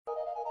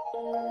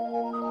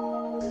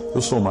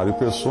Eu sou Mário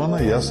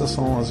Persona e essas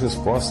são as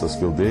respostas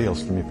que eu dei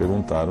aos que me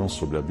perguntaram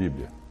sobre a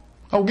Bíblia.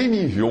 Alguém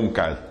me enviou um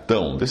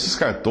cartão, desses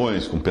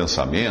cartões com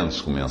pensamentos,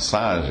 com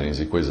mensagens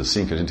e coisas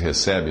assim que a gente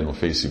recebe no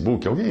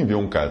Facebook. Alguém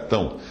enviou um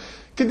cartão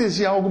que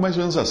dizia algo mais ou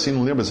menos assim,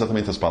 não lembro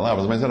exatamente as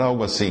palavras, mas era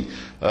algo assim.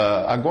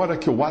 Agora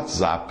que o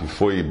WhatsApp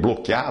foi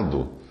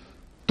bloqueado,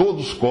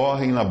 todos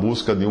correm na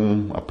busca de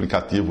um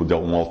aplicativo, de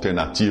uma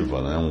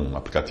alternativa, né? Um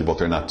aplicativo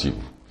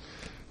alternativo.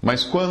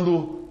 Mas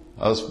quando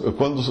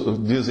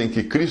dizem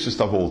que Cristo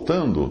está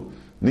voltando,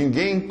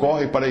 ninguém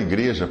corre para a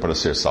igreja para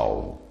ser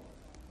salvo.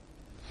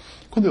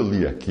 Quando eu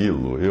li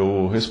aquilo,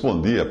 eu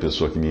respondi à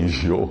pessoa que me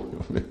enviou,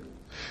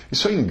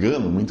 isso é um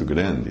engano muito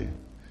grande.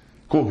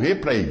 Correr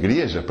para a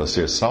igreja para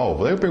ser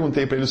salvo? Aí eu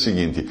perguntei para ele o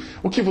seguinte: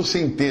 o que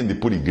você entende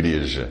por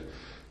igreja?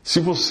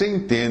 Se você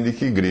entende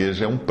que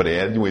igreja é um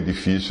prédio, um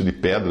edifício de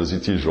pedras e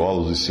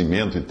tijolos, e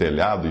cimento e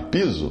telhado e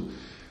piso,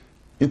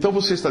 então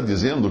você está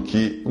dizendo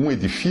que um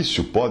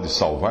edifício pode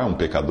salvar um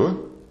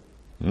pecador?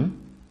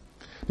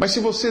 Mas se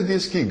você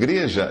diz que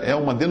igreja é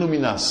uma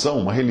denominação,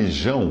 uma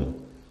religião,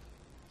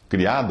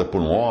 criada por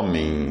um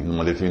homem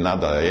numa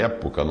determinada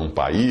época, num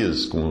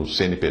país, com o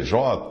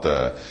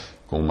CNPJ,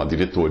 com uma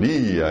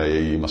diretoria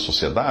e uma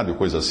sociedade, ou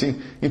coisa assim,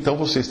 então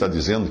você está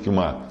dizendo que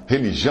uma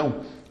religião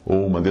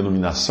ou uma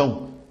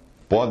denominação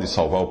pode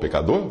salvar o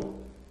pecador?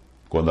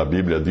 Quando a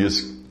Bíblia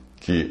diz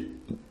que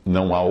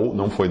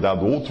não foi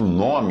dado outro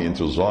nome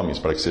entre os homens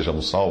para que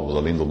sejamos salvos,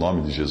 além do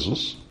nome de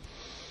Jesus?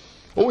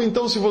 Ou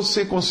então, se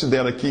você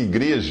considera que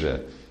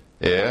igreja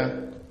é,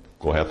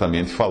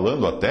 corretamente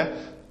falando até,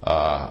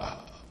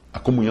 a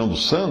comunhão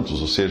dos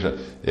santos, ou seja,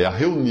 é a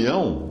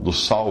reunião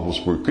dos salvos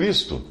por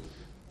Cristo,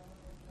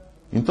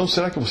 então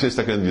será que você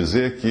está querendo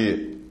dizer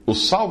que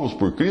os salvos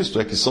por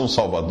Cristo é que são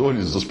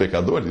salvadores dos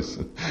pecadores?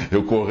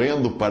 Eu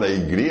correndo para a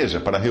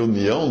igreja, para a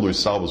reunião dos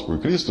salvos por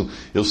Cristo,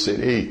 eu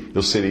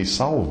serei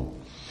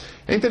salvo?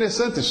 É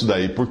interessante isso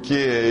daí, porque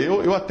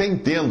eu até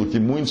entendo que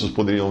muitos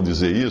poderiam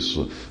dizer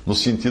isso no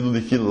sentido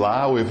de que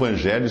lá o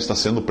Evangelho está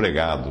sendo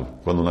pregado,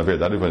 quando na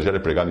verdade o Evangelho é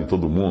pregado em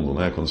todo mundo,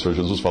 né? Quando o Senhor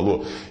Jesus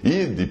falou,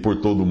 ide por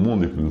todo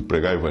mundo e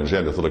pregar o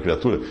Evangelho a toda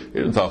criatura,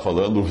 ele não estava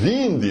falando,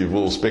 vinde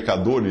os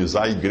pecadores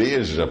à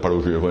igreja para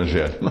ouvir o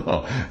Evangelho.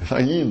 Não,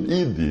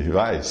 ide,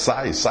 vai,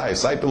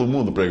 sai pelo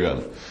mundo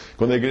pregando.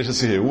 Quando a igreja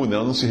se reúne,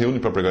 ela não se reúne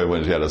para pregar o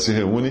Evangelho, ela se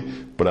reúne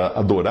para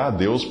adorar a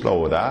Deus, para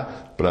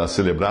orar, para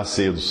celebrar a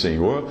ceia do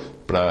Senhor,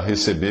 para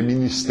receber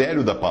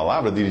ministério da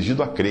palavra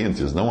dirigido a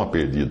crentes, não a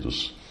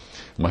perdidos.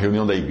 Uma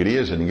reunião da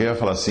igreja, ninguém vai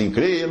falar assim,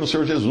 creia no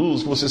Senhor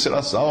Jesus, que você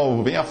será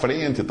salvo, vem à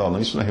frente e tal. Não,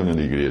 isso não é reunião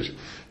da igreja.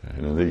 A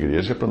reunião da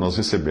igreja é para nós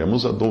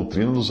recebermos a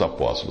doutrina dos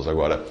apóstolos.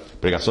 Agora, a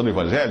pregação do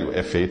Evangelho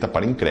é feita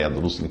para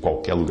incrédulos em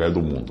qualquer lugar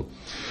do mundo.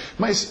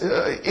 Mas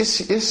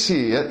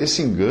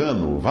esse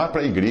engano, vá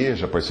para a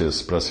igreja para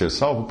ser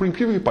salvo, por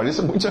incrível que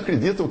pareça, muitos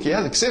acreditam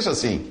que seja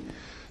assim.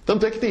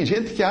 Tanto é que tem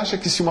gente que acha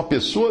que se uma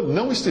pessoa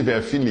não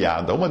estiver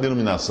filiada a uma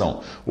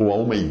denominação ou a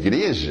uma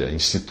igreja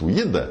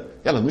instituída,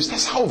 ela não está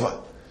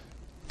salva.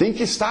 Tem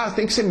que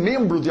ser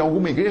membro de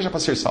alguma igreja para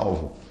ser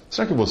salvo.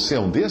 Será que você é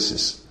um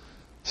desses?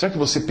 Será que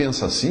você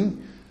pensa assim?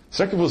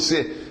 Será que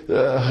você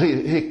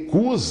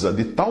recusa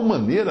de tal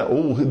maneira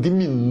ou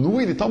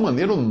diminui de tal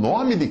maneira o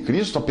nome de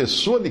Cristo, a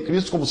pessoa de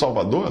Cristo como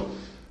Salvador,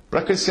 para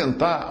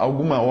acrescentar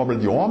alguma obra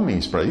de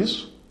homens para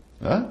isso?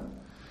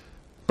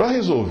 Para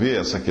resolver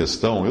essa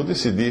questão, eu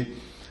decidi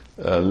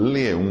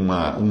ler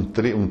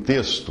um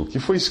texto que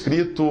foi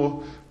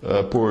escrito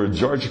por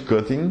George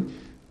Cutting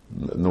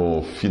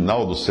no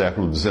final do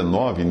século XIX,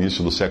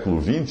 início do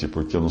século XX,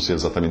 porque eu não sei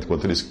exatamente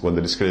quando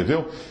ele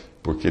escreveu,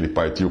 porque ele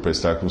partiu para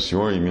estar com o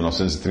Senhor em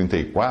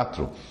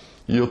 1934,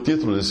 e o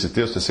título desse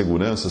texto é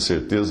Segurança,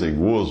 Certeza e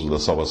Gozo da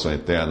Salvação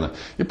Eterna.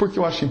 E por que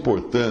eu acho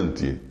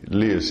importante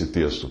ler esse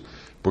texto?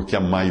 Porque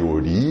a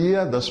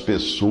maioria das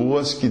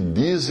pessoas que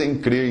dizem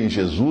crer em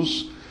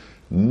Jesus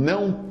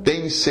não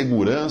tem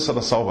segurança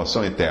da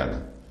salvação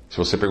eterna. Se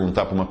você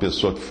perguntar para uma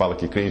pessoa que fala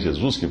que crê em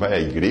Jesus, que vai à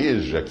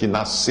igreja, que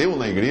nasceu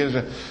na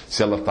igreja,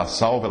 se ela está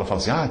salva, ela fala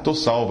assim, estou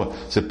salva.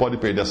 Você pode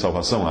perder a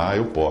salvação?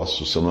 Eu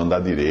posso, se eu não andar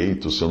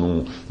direito, se eu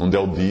não der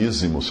o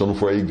dízimo, se eu não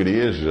for à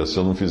igreja, se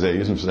eu não fizer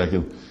isso, não fizer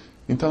aquilo.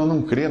 Então ela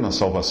não crê na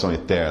salvação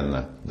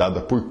eterna,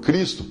 dada por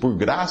Cristo, por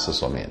graça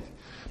somente.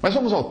 Mas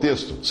vamos ao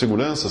texto,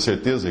 Segurança,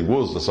 Certeza e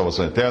Gozo da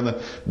Salvação Eterna,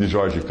 de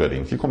George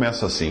Cutting, que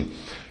começa assim.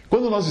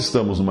 Quando nós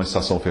estamos numa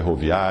estação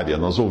ferroviária,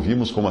 nós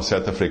ouvimos com uma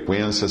certa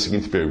frequência a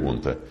seguinte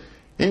pergunta: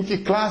 em que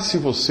classe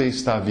você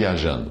está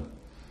viajando?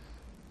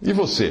 E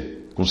você,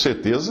 com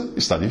certeza,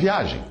 está de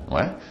viagem, não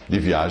é? De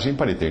viagem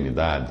para a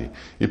eternidade.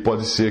 E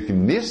pode ser que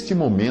neste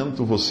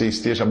momento você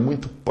esteja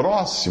muito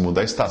próximo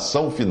da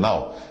estação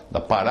final, da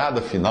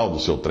parada final do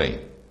seu trem.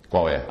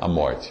 Qual é? A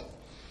morte.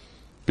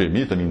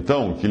 Permita-me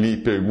então que lhe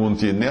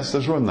pergunte, nessa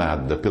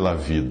jornada pela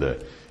vida,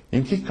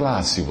 em que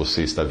classe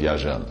você está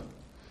viajando?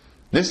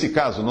 Nesse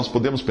caso, nós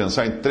podemos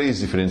pensar em 3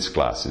 diferentes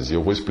classes, e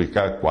eu vou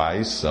explicar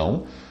quais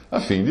são, a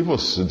fim de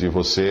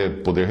você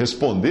poder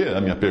responder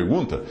a minha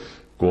pergunta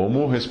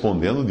como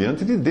respondendo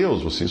diante de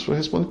Deus. Você isso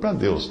responde para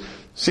Deus.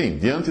 Sim,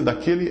 diante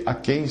daquele a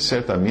quem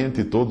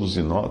certamente todos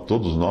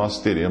nós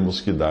teremos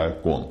que dar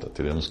conta,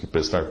 teremos que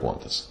prestar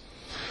contas.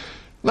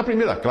 Na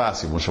primeira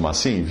classe, vamos chamar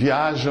assim,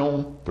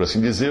 viajam, por assim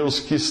dizer,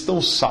 os que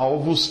estão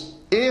salvos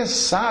e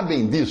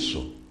sabem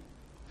disso.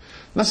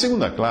 Na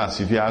segunda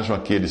classe, viajam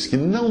aqueles que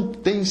não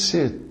têm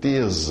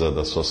certeza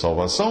da sua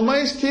salvação,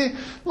 mas que,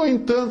 no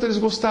entanto, eles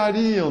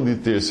gostariam de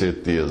ter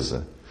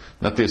certeza.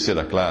 Na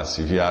terceira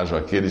classe, viajam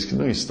aqueles que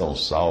não estão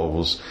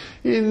salvos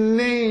e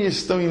nem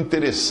estão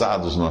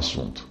interessados no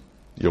assunto.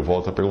 E eu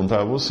volto a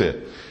perguntar a você,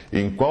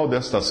 em qual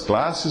destas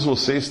classes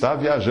você está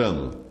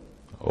viajando?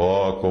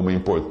 Oh, como é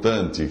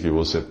importante que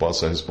você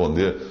possa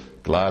responder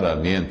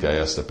claramente a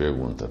esta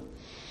pergunta.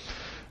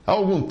 Há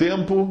algum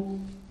tempo,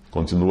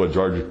 continua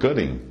George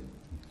Cutting,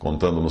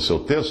 contando no seu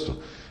texto,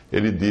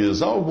 ele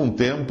diz, há algum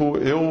tempo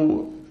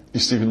eu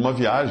estive numa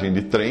viagem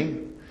de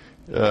trem,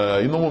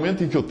 e no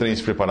momento em que o trem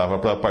se preparava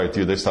para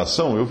partir da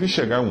estação, eu vi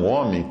chegar um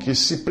homem que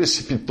se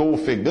precipitou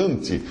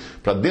ofegante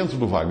para dentro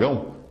do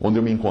vagão onde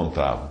eu me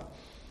encontrava.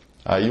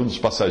 Aí um dos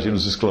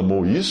passageiros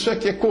exclamou, isso é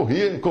que é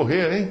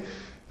correr, hein?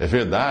 É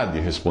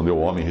verdade, respondeu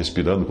o homem,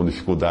 respirando com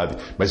dificuldade,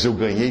 mas eu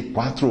ganhei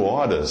 4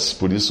 horas,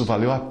 por isso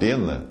valeu a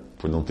pena,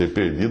 por não ter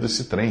perdido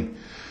esse trem.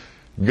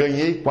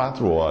 Ganhei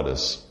 4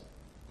 horas.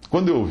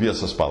 Quando eu ouvi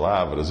essas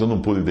palavras, eu não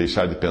pude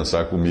deixar de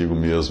pensar comigo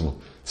mesmo,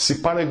 se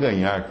para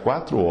ganhar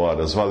 4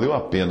 horas valeu a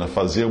pena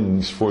fazer um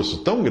esforço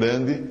tão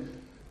grande,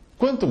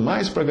 quanto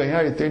mais para ganhar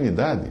a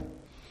eternidade?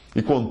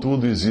 E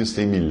contudo,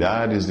 existem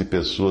milhares de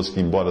pessoas que,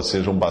 embora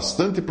sejam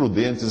bastante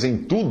prudentes em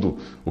tudo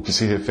o que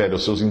se refere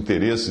aos seus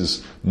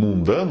interesses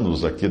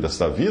mundanos aqui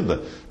desta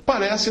vida,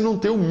 parecem não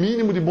ter o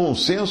mínimo de bom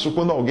senso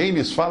quando alguém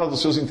lhes fala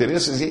dos seus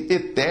interesses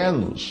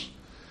eternos.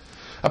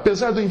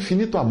 Apesar do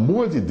infinito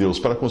amor de Deus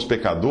para com os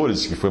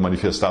pecadores que foi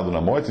manifestado na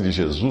morte de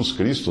Jesus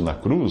Cristo na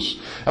cruz,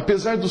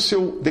 apesar do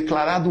seu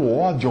declarado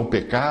ódio ao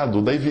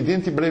pecado, da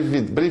evidente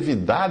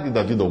brevidade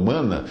da vida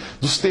humana,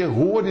 dos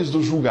terrores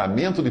do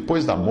julgamento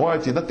depois da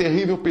morte e da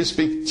terrível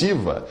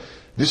perspectiva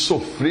de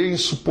sofrer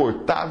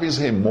insuportáveis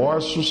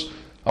remorsos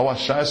ao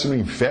achar-se no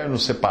inferno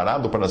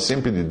separado para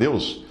sempre de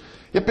Deus,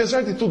 e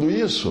apesar de tudo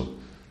isso,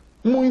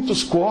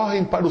 muitos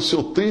correm para o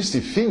seu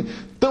triste fim,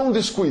 tão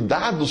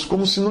descuidados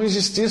como se não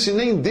existisse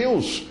nem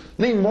Deus,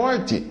 nem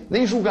morte,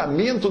 nem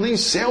julgamento, nem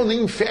céu,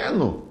 nem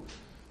inferno.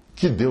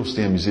 Que Deus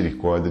tenha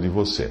misericórdia de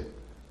você,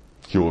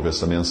 que ouve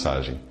essa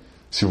mensagem,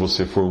 se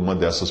você for uma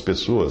dessas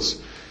pessoas,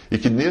 e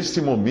que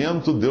neste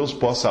momento Deus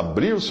possa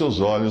abrir os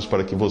seus olhos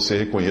para que você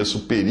reconheça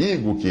o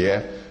perigo que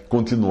é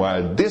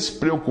continuar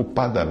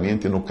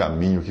despreocupadamente no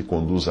caminho que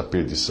conduz à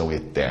perdição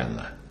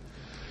eterna.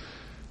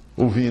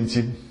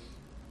 Ouvinte,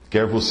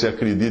 quer você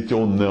acredite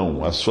ou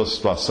não, a sua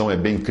situação é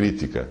bem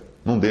crítica.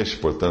 Não deixe,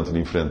 portanto, de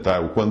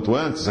enfrentar o quanto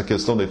antes a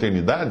questão da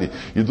eternidade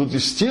e do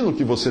destino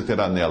que você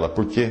terá nela,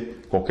 porque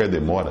qualquer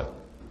demora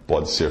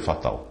pode ser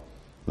fatal.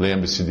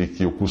 Lembre-se de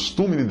que o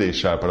costume de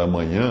deixar para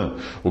amanhã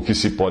o que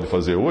se pode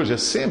fazer hoje é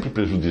sempre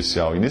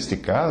prejudicial e, neste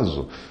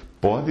caso,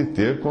 pode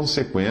ter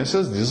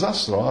consequências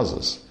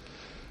desastrosas.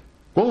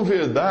 Com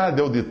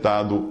verdade é o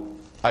ditado,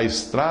 a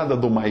estrada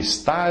do mais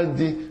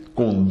tarde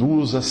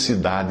conduz à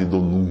cidade do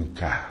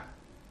nunca.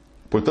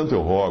 Portanto,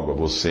 eu rogo a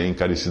você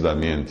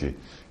encarecidamente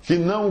que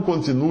não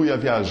continue a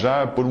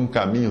viajar por um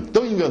caminho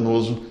tão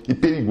enganoso e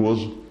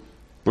perigoso,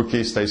 porque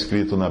está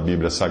escrito na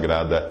Bíblia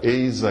Sagrada,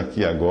 eis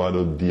aqui agora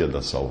o dia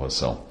da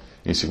salvação,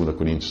 em 2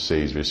 Coríntios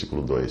 6,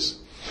 versículo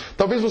 2.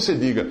 Talvez você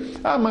diga,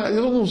 mas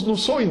eu não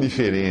sou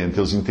indiferente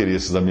aos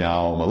interesses da minha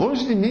alma,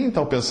 longe de mim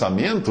tal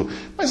pensamento,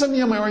 mas a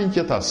minha maior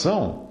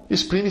inquietação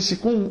exprime-se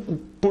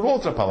por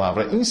outra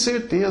palavra,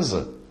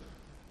 incerteza.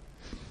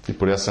 E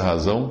por essa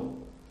razão,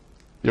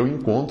 eu me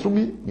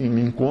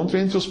encontro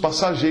entre os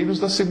passageiros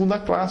da segunda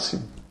classe,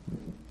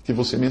 que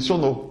você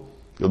mencionou.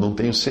 Eu não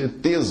tenho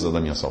certeza da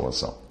minha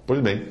salvação.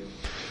 Pois bem,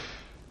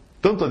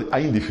 tanto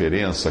a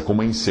indiferença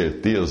como a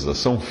incerteza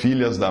são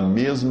filhas da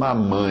mesma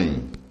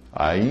mãe,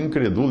 a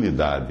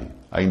incredulidade.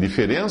 A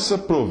indiferença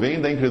provém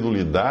da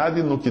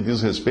incredulidade no que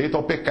diz respeito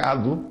ao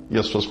pecado e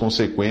às suas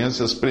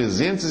consequências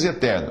presentes e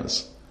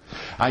eternas.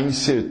 A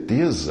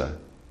incerteza,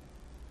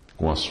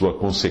 com a sua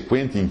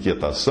consequente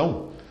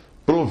inquietação,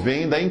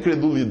 provém da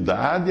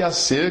incredulidade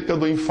acerca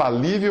do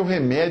infalível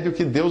remédio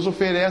que Deus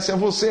oferece a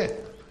você.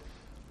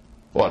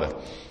 Ora,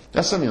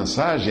 essa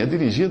mensagem é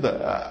dirigida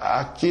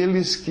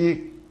àqueles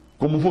que,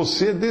 como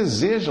você,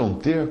 desejam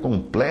ter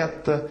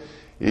completa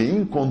e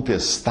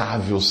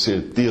incontestável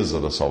certeza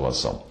da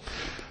salvação.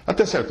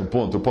 Até certo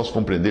ponto, eu posso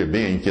compreender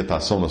bem a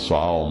inquietação da sua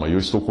alma, e eu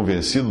estou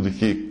convencido de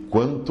que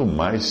quanto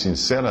mais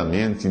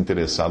sinceramente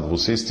interessado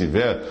você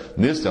estiver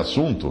neste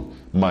assunto,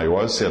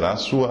 maior será a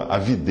sua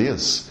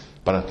avidez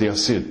para ter a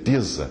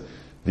certeza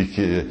de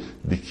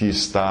que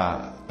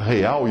está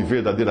real e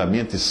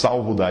verdadeiramente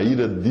salvo da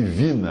ira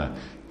divina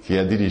que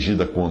é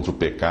dirigida contra o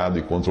pecado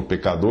e contra o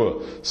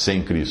pecador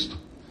sem Cristo.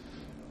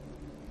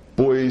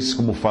 Pois,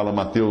 como fala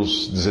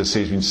Mateus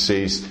 16,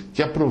 26,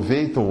 que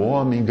aproveita o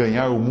homem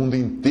ganhar o mundo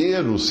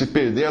inteiro se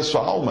perder a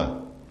sua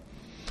alma.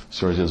 O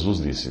Senhor Jesus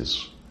disse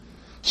isso.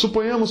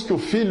 Suponhamos que o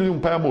filho de um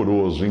pai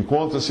amoroso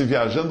encontra-se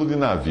viajando de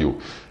navio.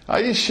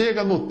 Aí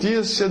chega a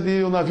notícia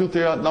de o navio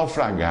ter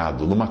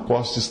naufragado numa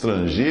costa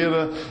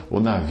estrangeira, o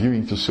navio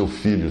em que o seu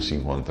filho se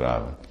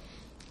encontrava.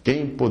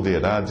 Quem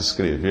poderá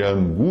descrever a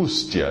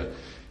angústia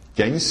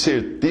que a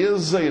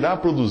incerteza irá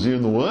produzir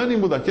no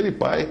ânimo daquele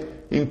pai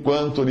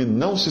enquanto ele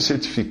não se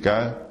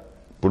certificar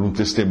por um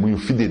testemunho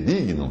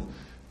fidedigno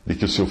de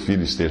que o seu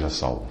filho esteja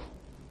salvo?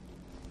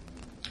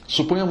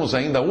 Suponhamos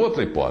ainda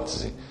outra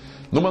hipótese.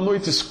 Numa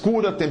noite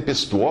escura,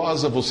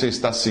 tempestuosa, você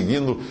está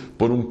seguindo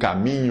por um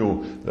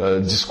caminho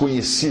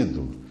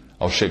desconhecido.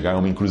 Ao chegar a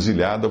uma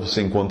encruzilhada,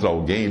 você encontra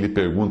alguém e lhe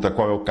pergunta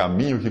qual é o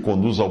caminho que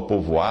conduz ao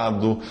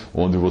povoado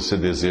onde você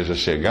deseja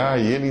chegar,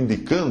 e ele,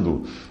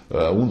 indicando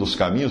um dos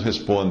caminhos,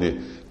 responde: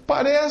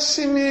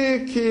 parece-me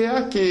que é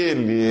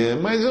aquele,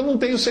 mas eu não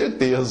tenho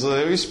certeza,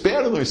 eu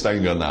espero não estar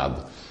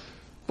enganado.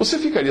 Você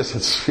ficaria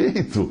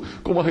satisfeito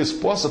com uma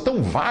resposta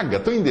tão vaga,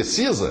 tão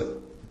indecisa?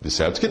 De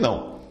certo que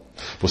não.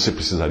 Você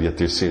precisaria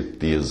ter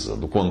certeza.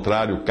 Do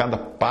contrário, cada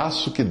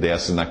passo que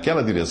desse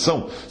naquela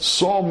direção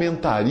só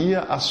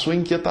aumentaria a sua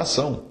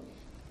inquietação.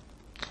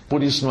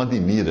 Por isso não é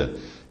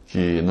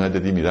de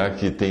admirar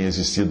que tenha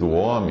existido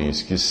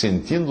homens que,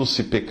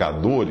 sentindo-se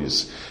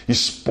pecadores,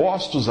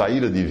 expostos à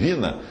ira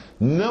divina,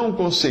 não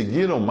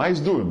conseguiram mais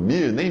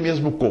dormir, nem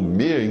mesmo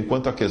comer,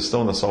 enquanto a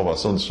questão da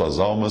salvação de suas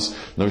almas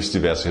não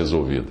estivesse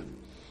resolvida.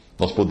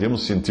 Nós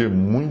podemos sentir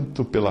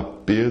muito pela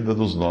perda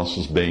dos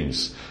nossos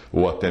bens,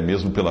 ou até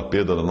mesmo pela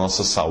perda da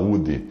nossa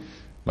saúde,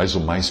 mas o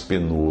mais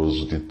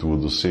penoso de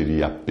tudo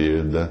seria a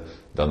perda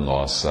da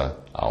nossa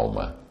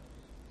alma.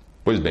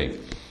 Pois bem,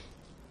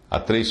 há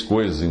 3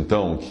 coisas,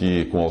 então,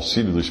 que, com o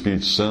auxílio do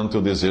Espírito Santo,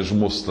 eu desejo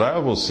mostrar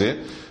a você,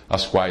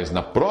 as quais,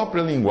 na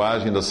própria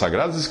linguagem das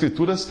Sagradas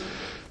Escrituras,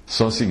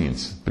 são as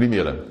seguintes.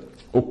 Primeira,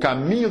 o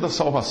caminho da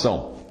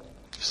salvação,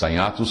 está em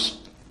Atos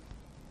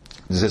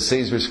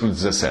 16, versículo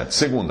 17.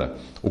 Segunda,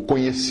 o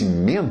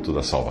conhecimento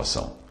da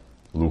salvação.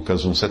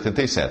 Lucas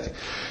 1,77.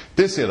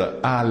 Terceira,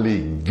 a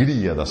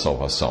alegria da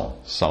salvação.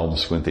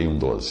 Salmos 51,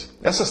 12.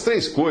 Essas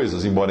 3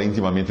 coisas, embora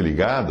intimamente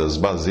ligadas,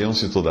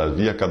 baseiam-se,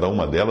 todavia, cada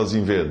uma delas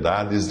em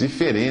verdades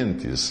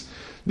diferentes.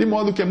 De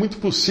modo que é muito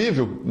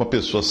possível uma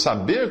pessoa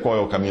saber qual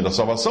é o caminho da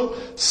salvação,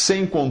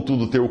 sem,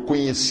 contudo, ter o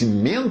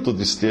conhecimento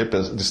de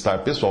estar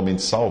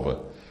pessoalmente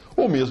salva.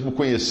 Ou mesmo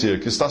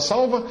conhecer que está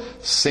salva,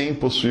 sem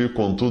possuir,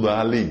 contudo, a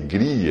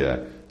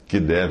alegria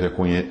que deve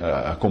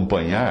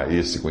acompanhar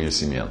esse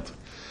conhecimento.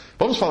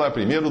 Vamos falar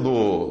primeiro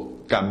do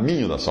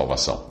caminho da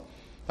salvação.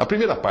 A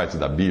primeira parte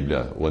da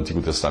Bíblia, o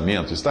Antigo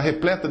Testamento, está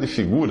repleta de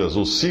figuras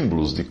ou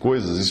símbolos de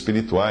coisas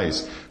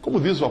espirituais, como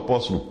diz o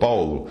apóstolo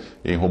Paulo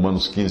em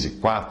Romanos 15,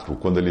 4,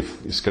 quando ele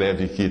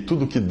escreve que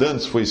tudo que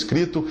dantes foi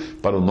escrito,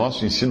 para o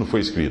nosso ensino foi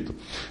escrito.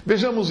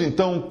 Vejamos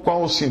então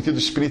qual o sentido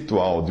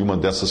espiritual de uma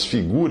dessas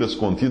figuras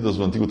contidas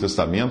no Antigo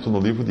Testamento no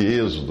livro de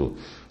Êxodo,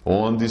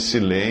 onde se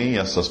leem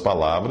essas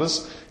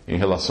palavras em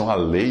relação à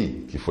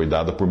lei que foi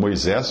dada por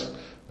Moisés,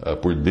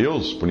 por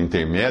Deus, por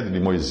intermédio de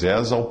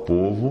Moisés ao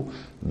povo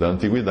da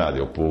antiguidade,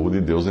 ao povo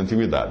de Deus da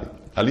antiguidade.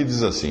 Ali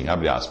diz assim,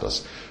 abre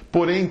aspas,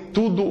 porém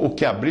tudo o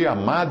que abrir a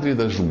madre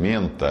da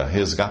jumenta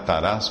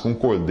resgatarás com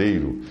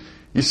cordeiro,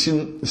 e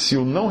se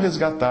o não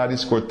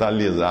resgatares,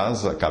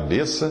 cortar-lhe-ás a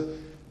cabeça,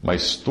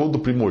 mas todo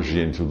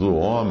primogênito do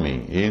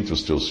homem entre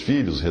os teus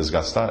filhos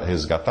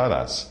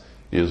resgatarás.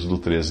 Êxodo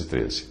 13,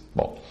 13.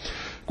 Bom,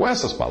 com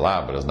essas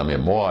palavras na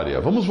memória,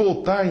 vamos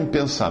voltar em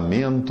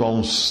pensamento a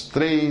uns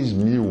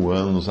 3.000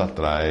 anos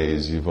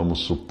atrás e vamos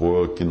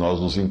supor que nós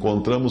nos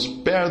encontramos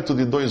perto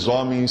de 2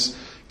 homens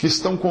que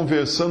estão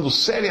conversando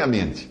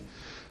seriamente.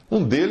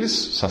 Um deles,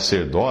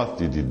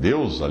 sacerdote de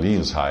Deus ali em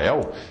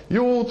Israel, e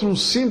o outro um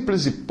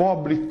simples e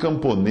pobre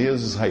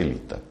camponês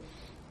israelita.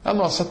 A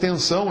nossa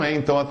atenção é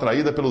então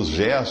atraída pelos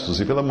gestos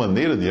e pela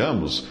maneira de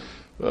ambos,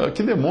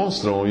 que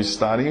demonstram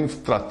estarem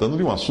tratando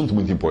de um assunto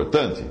muito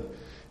importante.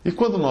 E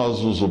quando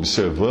nós os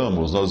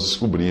observamos, nós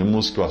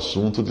descobrimos que o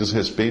assunto diz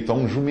respeito a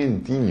um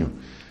jumentinho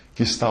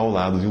que está ao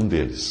lado de um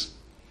deles.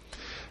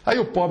 Aí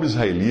o pobre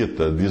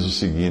israelita diz o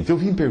seguinte: eu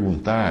vim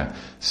perguntar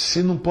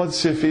se não pode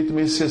ser feita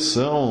uma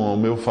exceção ao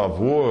meu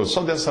favor,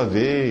 só dessa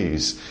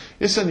vez.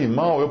 Esse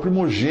animal é o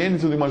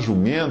primogênito de uma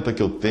jumenta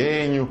que eu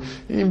tenho,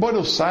 e embora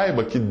eu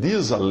saiba que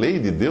diz a lei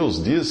de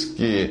Deus, diz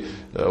que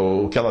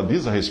o que ela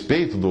diz a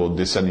respeito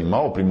desse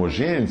animal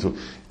primogênito,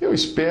 eu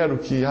espero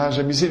que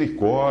haja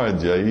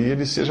misericórdia e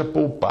ele seja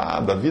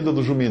poupado, a vida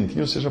do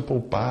jumentinho seja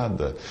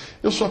poupada.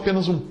 Eu sou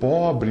apenas um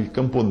pobre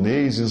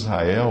camponês em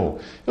Israel,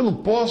 eu não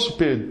posso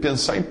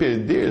pensar em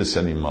perder esse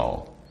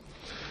animal.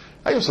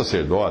 Aí o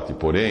sacerdote,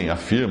 porém,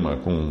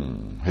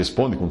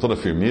 responde com toda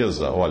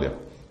firmeza: olha,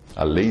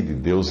 a lei de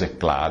Deus é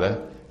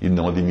clara e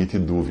não admite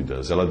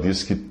dúvidas. Ela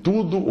diz que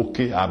tudo o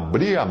que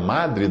abrir a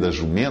madre da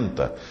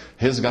jumenta,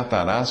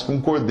 resgatarás com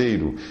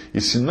cordeiro,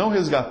 e se não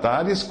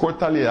resgatares,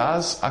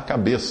 cortar-lhe-ás a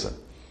cabeça.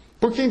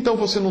 Por que então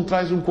você não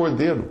traz um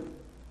cordeiro?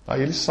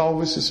 Aí ele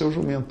salva esse seu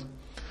jumento.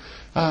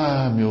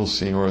 Ah, meu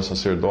senhor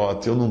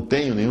sacerdote, eu não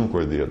tenho nenhum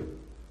cordeiro.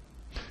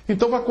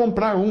 Então vá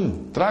comprar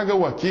um,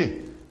 traga-o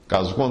aqui.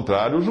 Caso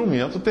contrário, o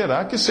jumento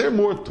terá que ser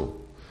morto.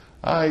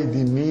 Ai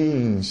de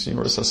mim,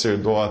 senhor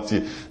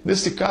sacerdote,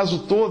 neste caso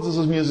todas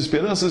as minhas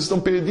esperanças estão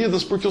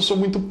perdidas porque eu sou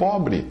muito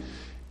pobre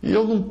e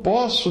eu não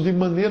posso de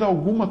maneira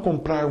alguma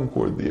comprar um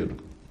cordeiro.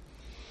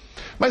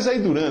 Mas aí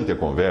durante a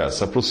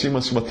conversa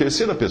aproxima-se uma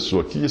terceira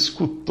pessoa que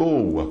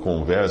escutou a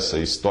conversa, a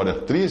história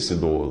triste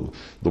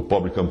do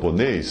pobre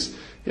camponês,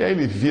 e aí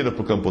ele vira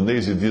para o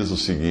camponês e diz o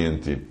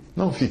seguinte: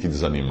 não fique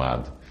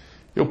desanimado.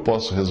 Eu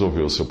posso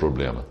resolver o seu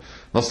problema.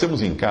 Nós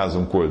temos em casa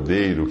um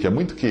cordeiro que é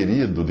muito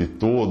querido de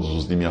todos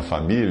os de minha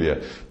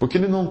família, porque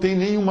ele não tem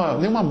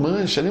nenhuma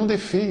mancha, nenhum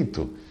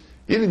defeito.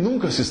 Ele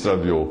nunca se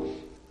extraviou.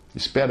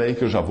 Espera aí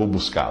que eu já vou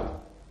buscá-lo.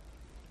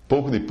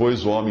 Pouco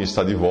depois o homem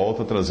está de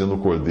volta trazendo o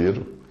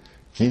cordeiro,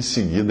 que em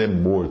seguida é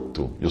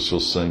morto e o seu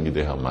sangue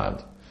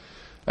derramado.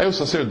 Aí o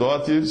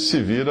sacerdote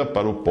se vira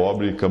para o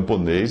pobre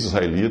camponês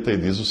israelita e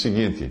diz o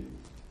seguinte: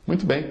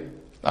 muito bem.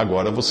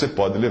 Agora você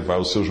pode levar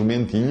o seu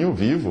jumentinho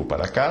vivo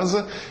para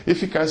casa e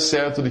ficar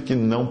certo de que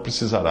não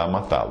precisará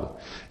matá-lo.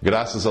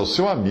 Graças ao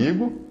seu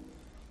amigo,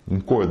 um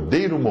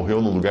cordeiro morreu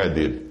no lugar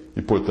dele.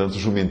 E, portanto, o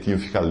jumentinho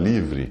fica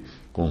livre,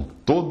 com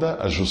toda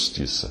a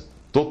justiça,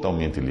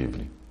 totalmente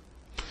livre.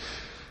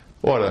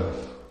 Ora,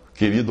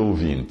 querido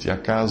ouvinte,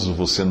 acaso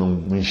você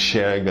não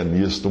enxerga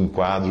nisto um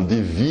quadro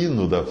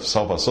divino da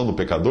salvação do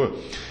pecador?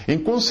 Em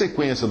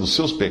consequência dos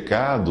seus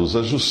pecados,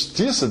 a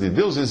justiça de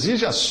Deus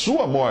exige a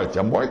sua morte,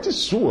 a morte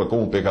sua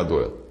como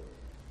pecador.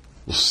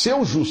 O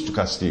seu justo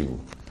castigo.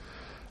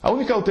 A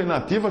única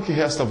alternativa que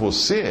resta a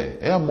você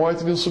é a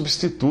morte de um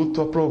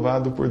substituto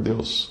aprovado por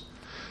Deus.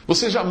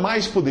 Você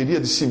jamais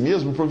poderia de si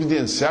mesmo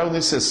providenciar o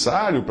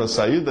necessário para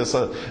sair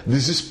dessa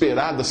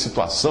desesperada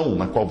situação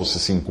na qual você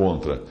se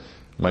encontra.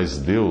 Mas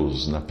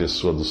Deus, na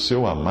pessoa do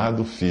seu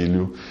amado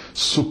Filho,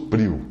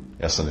 supriu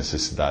essa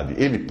necessidade.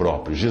 Ele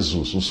próprio,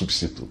 Jesus, um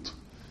substituto.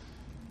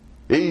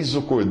 Eis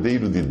o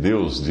Cordeiro de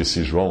Deus,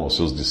 disse João aos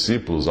seus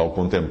discípulos ao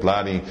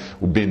contemplarem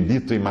o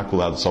bendito e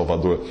imaculado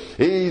Salvador.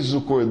 Eis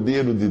o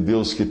Cordeiro de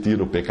Deus que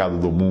tira o pecado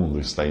do mundo,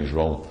 está em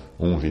João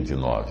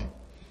 1,29.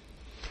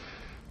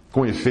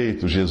 Com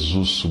efeito,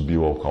 Jesus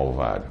subiu ao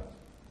Calvário,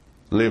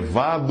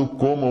 levado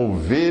como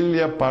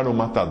ovelha para o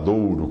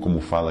matadouro, como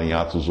fala em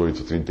Atos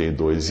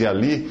 8,32. E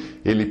ali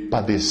ele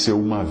padeceu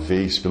uma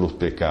vez pelos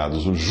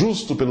pecados, o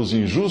justo pelos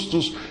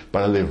injustos,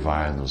 para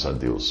levar-nos a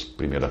Deus.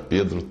 1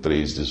 Pedro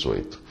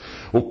 3,18.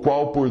 O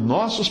qual por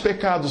nossos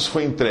pecados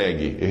foi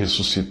entregue e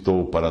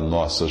ressuscitou para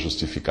nossa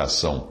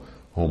justificação.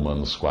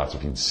 Romanos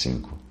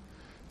 4,25.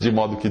 De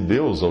modo que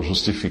Deus, ao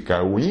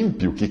justificar o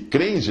ímpio que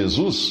crê em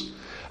Jesus,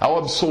 ao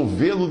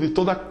absolvê-lo de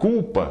toda a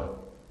culpa,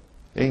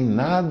 em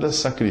nada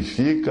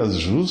sacrifica as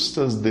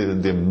justas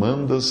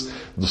demandas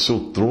do seu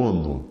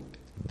trono,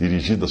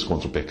 dirigidas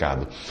contra o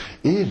pecado.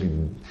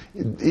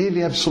 Ele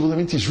é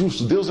absolutamente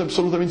justo, Deus é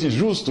absolutamente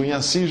justo em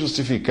assim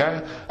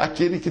justificar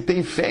aquele que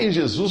tem fé em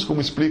Jesus,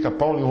 como explica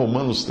Paulo em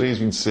Romanos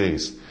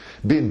 3,26.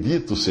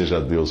 Bendito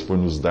seja Deus por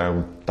nos dar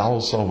um tal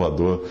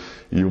Salvador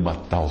e uma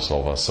tal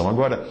salvação.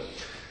 Agora,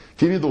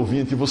 querido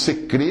ouvinte, você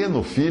crê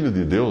no Filho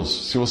de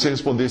Deus? Se você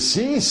responder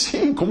sim,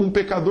 sim, como um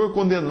pecador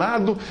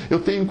condenado, eu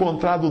tenho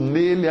encontrado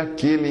nele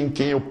aquele em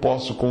quem eu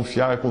posso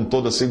confiar com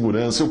toda a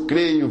segurança. Eu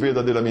creio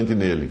verdadeiramente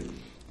nele.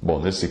 Bom,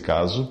 nesse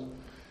caso,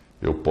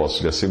 eu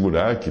posso lhe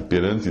assegurar que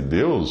perante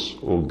Deus,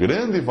 o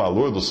grande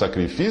valor do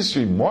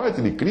sacrifício e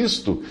morte de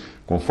Cristo,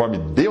 conforme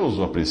Deus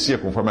o aprecia,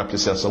 conforme a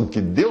apreciação que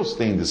Deus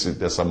tem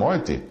dessa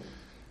morte,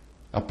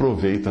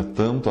 aproveita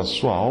tanto a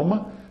sua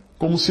alma,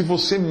 como se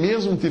você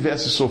mesmo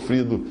tivesse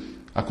sofrido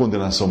a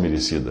condenação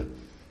merecida.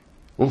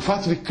 O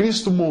fato de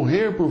Cristo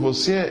morrer por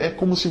você é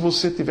como se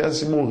você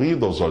tivesse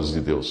morrido aos olhos de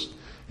Deus.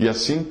 E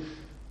assim,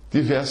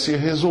 tivesse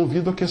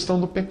resolvido a questão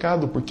do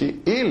pecado, porque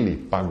Ele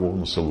pagou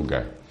no seu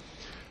lugar.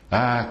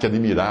 Ah, que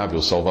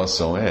admirável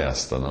salvação é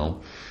esta, não?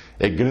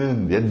 É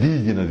grande, é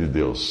digna de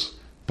Deus.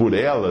 Por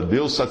ela,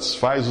 Deus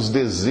satisfaz os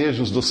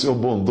desejos do seu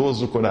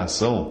bondoso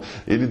coração.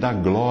 Ele dá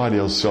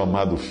glória ao seu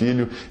amado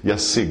Filho e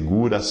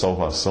assegura a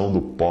salvação do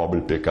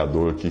pobre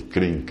pecador que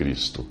crê em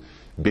Cristo.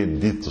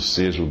 Bendito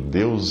seja o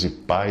Deus e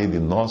Pai de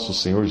nosso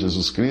Senhor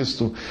Jesus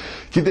Cristo,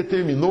 que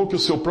determinou que o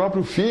seu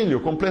próprio Filho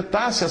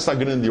completasse essa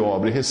grande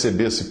obra e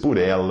recebesse por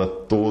ela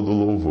todo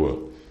o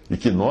louvor. E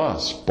que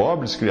nós,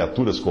 pobres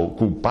criaturas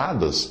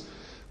culpadas,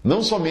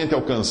 não somente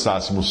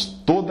alcançássemos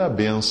toda a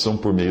bênção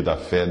por meio da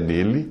fé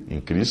nele,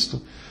 em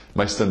Cristo,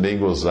 mas também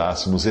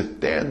gozássemos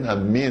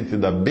eternamente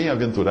da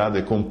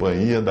bem-aventurada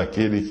companhia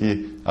daquele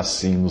que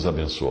assim nos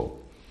abençoou.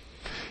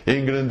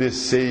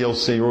 Engrandecei ao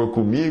Senhor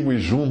comigo e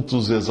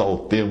juntos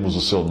exaltemos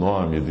o seu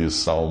nome, diz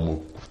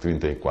Salmo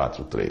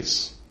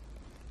 34:3.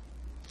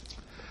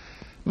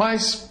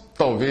 Mas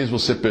talvez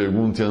você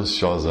pergunte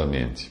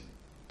ansiosamente: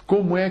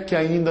 como é que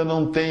ainda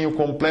não tenho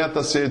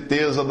completa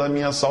certeza da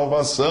minha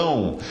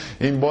salvação,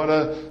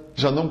 embora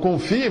já não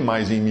confie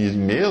mais em mim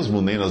mesmo,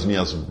 nem nas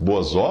minhas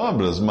boas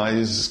obras,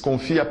 mas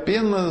confie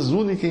apenas,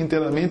 única e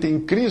inteiramente em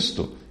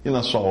Cristo e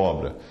na sua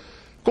obra?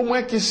 Como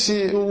é que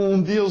se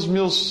um dia os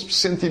meus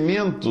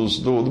sentimentos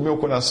do meu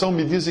coração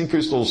me dizem que eu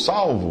estou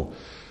salvo,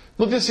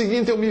 no dia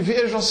seguinte eu me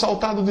vejo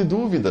assaltado de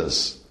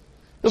dúvidas?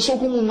 Eu sou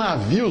como um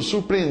navio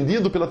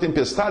surpreendido pela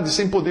tempestade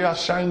sem poder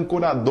achar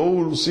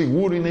ancoradouro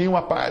seguro em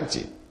nenhuma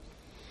parte.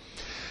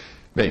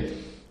 Bem,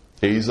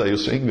 eis aí o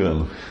seu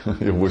engano.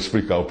 Eu vou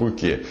explicar o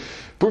porquê.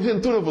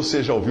 Porventura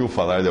você já ouviu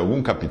falar de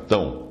algum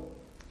capitão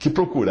que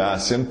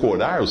procurasse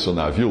ancorar o seu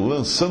navio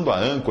lançando a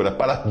âncora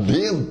para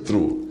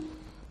dentro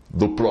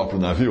do próprio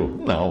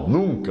navio? Não,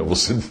 nunca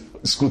você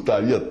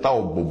escutaria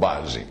tal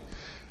bobagem.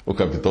 O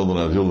capitão do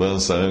navio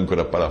lança a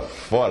âncora para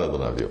fora do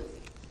navio.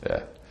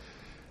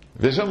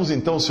 Vejamos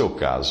então o seu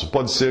caso.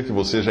 Pode ser que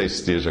você já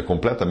esteja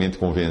completamente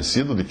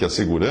convencido de que a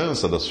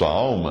segurança da sua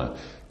alma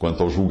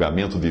quanto ao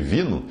julgamento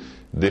divino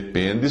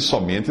depende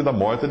somente da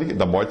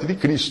morte de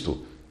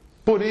Cristo.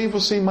 Porém,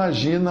 você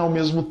imagina ao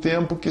mesmo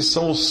tempo que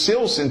são os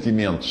seus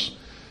sentimentos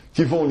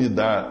que vão lhe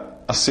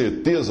dar a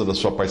certeza da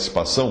sua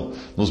participação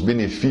nos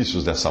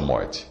benefícios dessa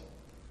morte.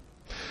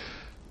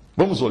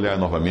 Vamos olhar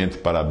novamente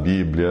para a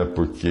Bíblia,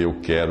 porque eu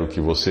quero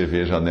que você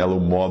veja nela o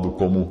modo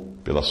como,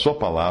 pela sua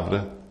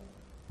palavra,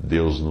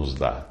 Deus nos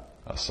dá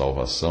a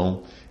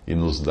salvação e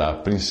nos dá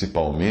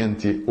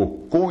principalmente o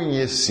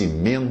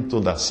conhecimento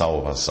da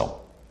salvação.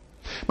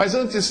 Mas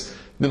antes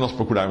de nós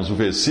procurarmos o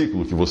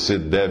versículo que você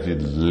deve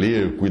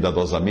ler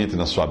cuidadosamente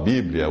na sua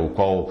Bíblia, o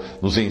qual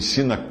nos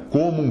ensina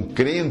como um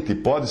crente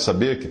pode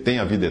saber que tem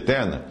a vida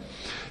eterna,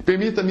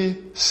 permita-me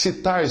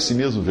citar esse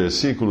mesmo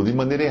versículo de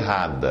maneira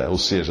errada, ou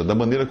seja, da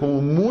maneira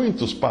como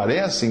muitos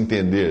parecem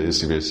entender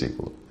esse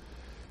versículo.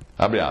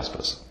 Abre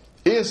aspas.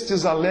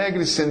 Estes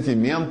alegres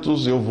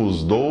sentimentos eu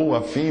vos dou,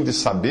 a fim de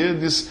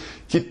saberdes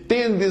que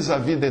tendes a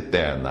vida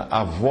eterna,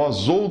 a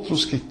vós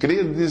outros que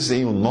credes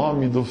em o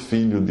nome do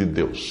Filho de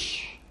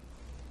Deus.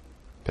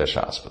 Fecha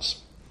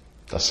aspas.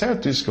 Está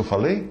certo isso que eu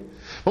falei?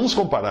 Vamos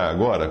comparar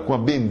agora com a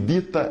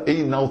bendita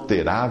e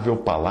inalterável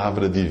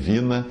palavra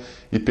divina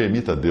e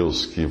permita a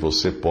Deus que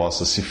você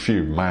possa se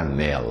firmar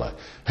nela,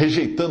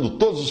 rejeitando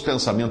todos os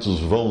pensamentos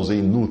vãos e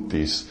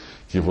inúteis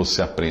que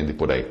você aprende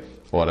por aí.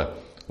 Ora,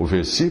 o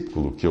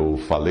versículo que eu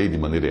falei de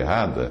maneira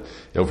errada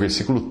é o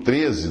versículo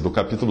 13 do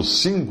capítulo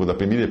 5 da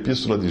primeira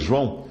epístola de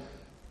João,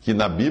 que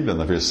na Bíblia,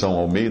 na versão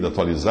Almeida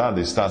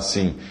atualizada, está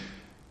assim: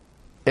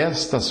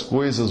 estas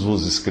coisas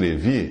vos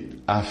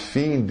escrevi a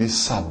fim de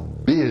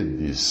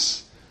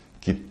saberdes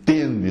que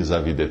tendes a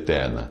vida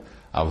eterna,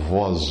 a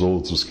vós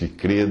outros que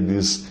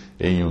credes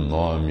em o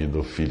nome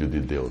do Filho de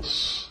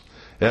Deus.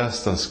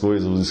 Estas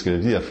coisas vos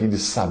escrevi a fim de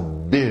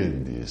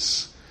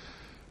saberdes.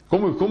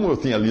 Como eu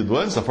tinha lido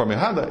antes, da forma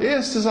errada,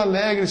 estes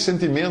alegres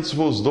sentimentos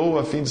vos dou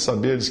a fim de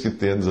saberdes que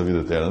tendes a vida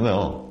eterna.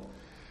 Não.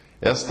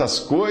 Estas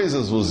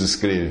coisas vos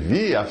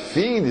escrevi a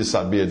fim de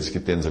saberdes que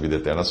tendes a vida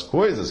eterna. As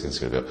coisas que ele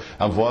escreveu.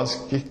 A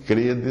vós que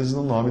credes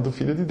no nome do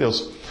Filho de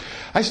Deus.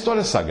 A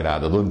história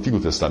sagrada do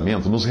Antigo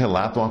Testamento nos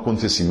relata um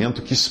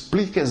acontecimento que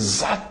explica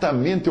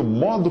exatamente o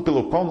modo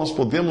pelo qual nós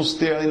podemos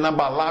ter a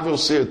inabalável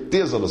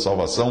certeza da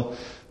salvação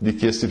de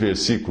que este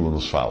versículo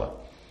nos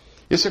fala.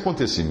 Esse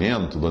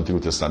acontecimento do Antigo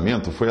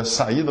Testamento foi a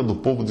saída do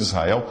povo de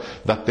Israel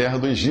da terra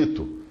do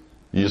Egito.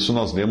 E isso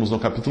nós lemos no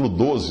capítulo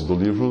 12 do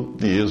livro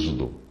de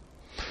Êxodo.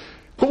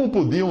 Como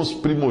podiam os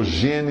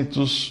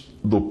primogênitos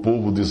do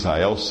povo de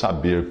Israel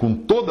saber com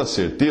toda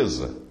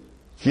certeza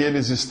que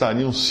eles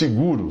estariam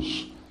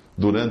seguros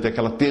durante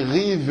aquela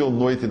terrível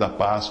noite da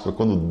Páscoa,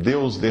 quando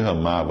Deus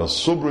derramava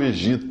sobre o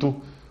Egito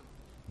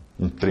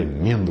um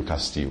tremendo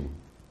castigo?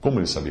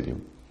 Como eles saberiam?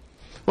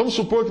 Vamos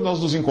supor que nós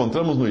nos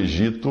encontramos no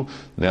Egito,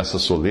 nessa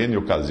solene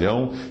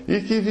ocasião,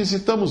 e que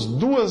visitamos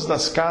duas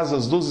das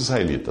casas dos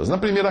israelitas. Na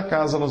primeira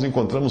casa, nós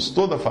encontramos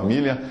toda a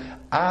família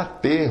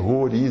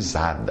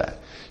aterrorizada,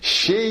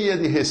 cheia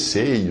de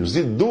receios,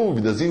 de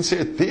dúvidas, de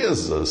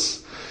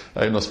incertezas.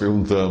 Aí nós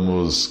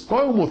perguntamos: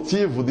 qual é o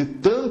motivo de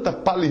tanta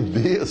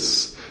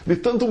palidez, de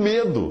tanto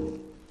medo?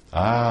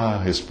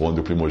 Ah, responde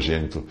o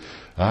primogênito,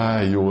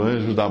 e o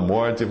anjo da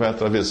morte vai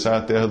atravessar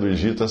a terra do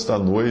Egito esta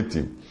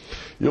noite.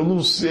 Eu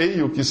não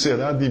sei o que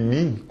será de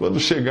mim quando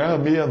chegar a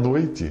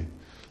meia-noite.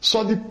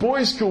 Só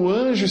depois que o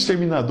anjo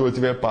exterminador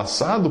tiver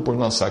passado por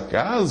nossa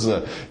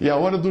casa e a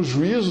hora do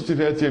juízo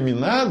tiver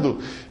terminado,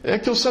 é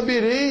que eu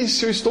saberei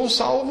se eu estou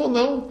salvo ou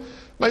não.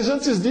 Mas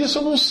antes disso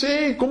eu não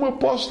sei como eu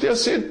posso ter a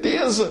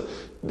certeza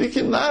de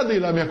que nada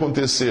irá me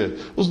acontecer.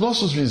 Os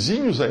nossos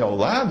vizinhos aí ao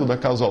lado, da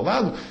casa ao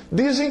lado,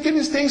 dizem que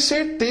eles têm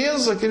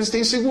certeza, que eles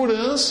têm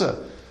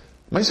segurança.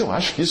 Mas eu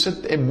acho que isso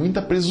é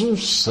muita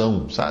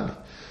presunção, sabe?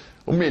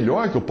 O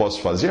melhor que eu posso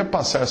fazer é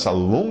passar essa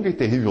longa e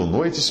terrível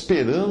noite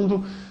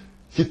esperando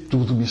que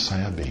tudo me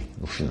saia bem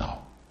no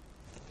final.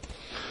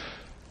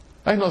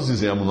 Aí nós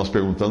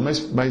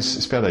perguntamos, mas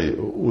espera aí,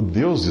 o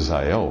Deus de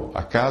Israel,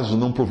 acaso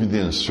não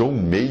providenciou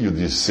um meio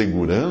de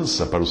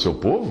segurança para o seu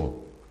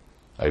povo?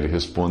 Aí ele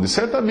responde: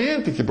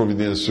 certamente que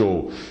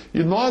providenciou,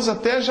 e nós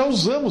até já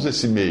usamos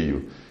esse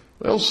meio.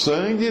 É o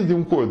sangue de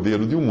um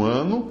cordeiro de um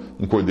ano,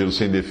 um cordeiro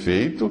sem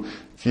defeito,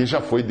 que já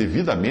foi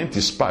devidamente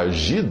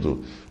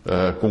espargido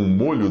com um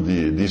molho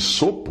de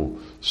sopo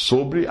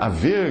sobre a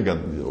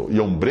verga e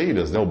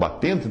ombreiras, o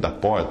batente da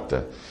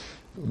porta.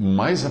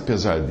 Mas,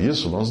 apesar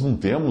disso, nós não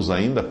temos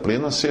ainda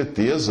plena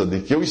certeza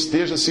de que eu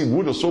esteja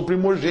seguro, eu sou o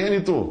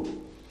primogênito.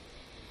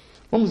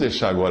 Vamos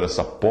deixar agora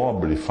essa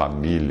pobre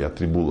família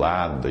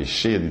atribulada e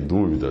cheia de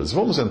dúvidas.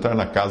 Vamos entrar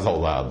na casa ao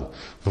lado,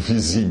 do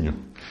vizinho.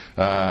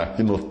 Ah,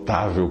 que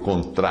notável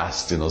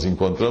contraste nós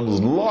encontramos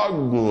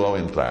logo ao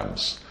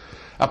entrarmos.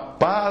 A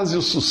paz e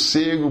o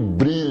sossego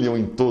brilham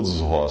em todos os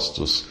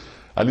rostos.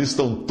 Ali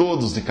estão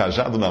todos de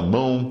cajado na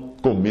mão,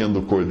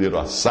 comendo cordeiro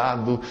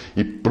assado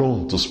e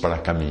prontos para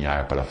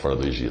caminhar para fora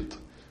do Egito.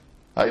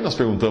 Aí nós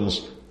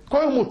perguntamos,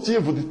 qual é o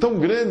motivo de tão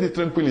grande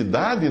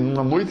tranquilidade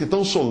numa noite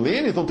tão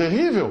solene, tão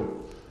terrível?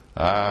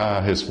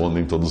 Ah,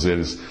 respondem todos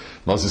eles,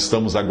 nós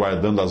estamos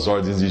aguardando as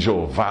ordens de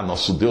Jeová,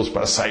 nosso Deus,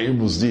 para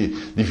sairmos de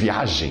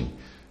viagem.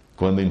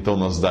 Quando então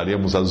nós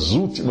daremos as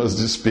últimas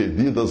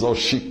despedidas ao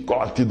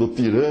chicote do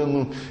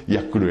tirano e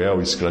à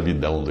cruel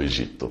escravidão do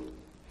Egito.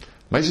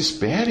 Mas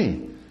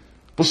esperem,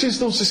 vocês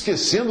estão se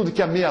esquecendo de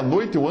que à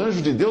meia-noite o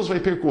anjo de Deus vai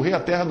percorrer a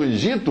terra do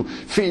Egito,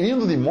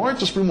 ferindo de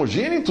morte os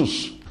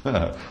primogênitos?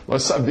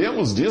 Nós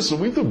sabemos disso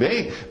muito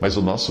bem, mas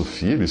o nosso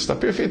filho está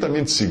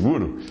perfeitamente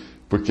seguro,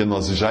 porque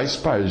nós já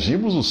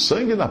espargimos o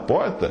sangue na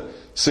porta,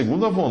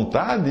 segundo a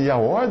vontade e a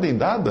ordem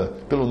dada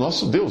pelo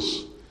nosso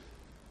Deus.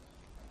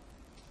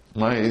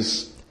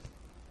 Mas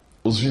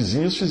os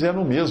vizinhos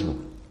fizeram o mesmo.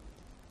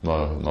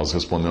 Nós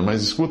respondemos,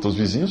 mas escuta, os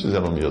vizinhos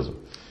fizeram o mesmo.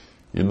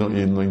 E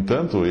no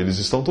entanto, eles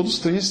estão todos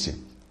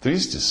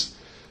tristes,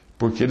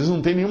 porque eles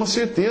não têm nenhuma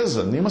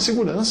certeza, nenhuma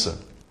segurança.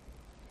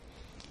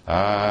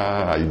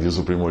 Ah, aí diz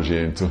o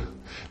primogênito,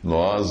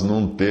 nós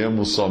não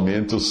temos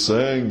somente o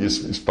sangue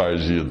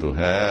espargido,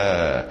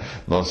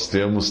 nós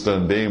temos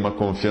também uma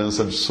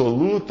confiança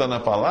absoluta na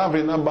palavra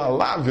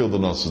inabalável do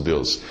nosso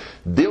Deus.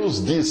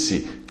 Deus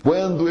disse,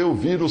 quando eu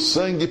vir o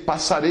sangue,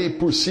 passarei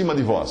por cima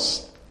de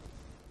vós.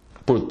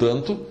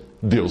 Portanto,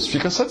 Deus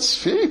fica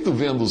satisfeito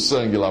vendo o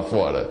sangue lá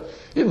fora.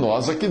 E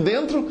nós aqui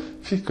dentro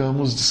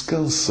ficamos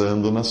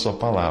descansando na sua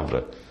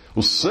palavra.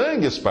 O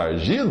sangue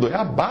espargido é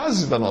a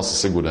base da nossa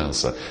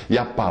segurança. E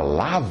a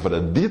palavra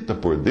dita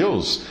por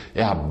Deus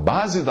é a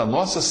base da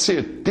nossa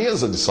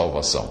certeza de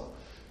salvação.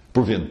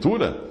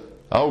 Porventura,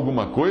 há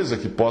alguma coisa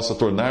que possa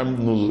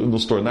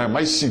nos tornar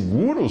mais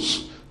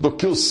seguros do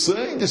que o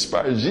sangue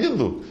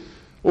espargido?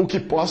 Ou que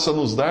possa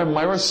nos dar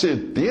maior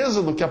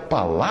certeza do que a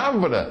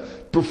palavra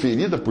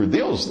proferida por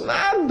Deus?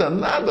 Nada,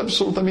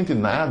 absolutamente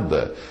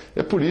nada.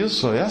 É por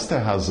isso, esta é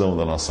a razão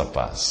da nossa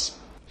paz.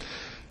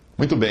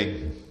 Muito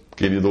bem.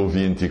 Querido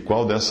ouvinte,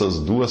 qual dessas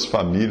duas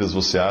famílias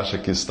você acha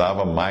que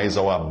estava mais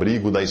ao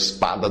abrigo da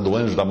espada do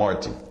anjo da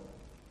morte?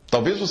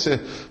 Talvez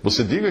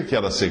você diga que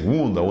era a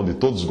segunda, onde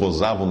todos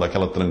gozavam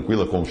daquela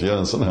tranquila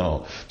confiança.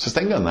 Não, você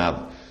está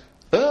enganado.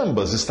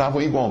 Ambas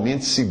estavam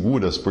igualmente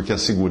seguras, porque a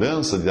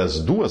segurança das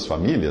duas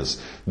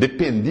famílias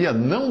dependia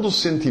não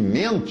dos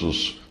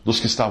sentimentos dos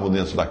que estavam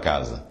dentro da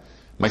casa,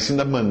 mas sim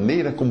da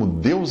maneira como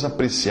Deus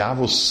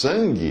apreciava o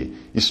sangue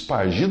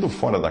espargido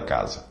fora da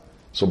casa,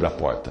 sobre a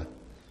porta.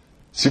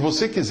 Se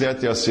você quiser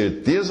ter a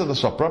certeza da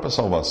sua própria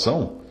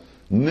salvação,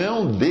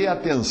 não dê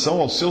atenção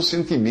aos seus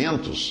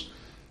sentimentos,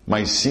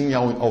 mas sim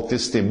ao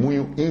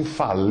testemunho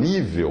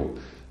infalível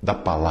da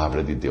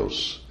palavra de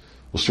Deus.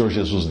 O Senhor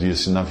Jesus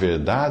disse, na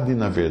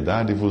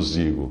verdade vos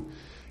digo,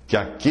 que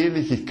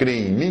aquele que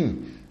crê em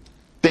mim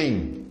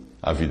tem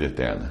a vida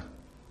eterna.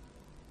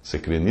 Você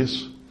crê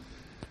nisso?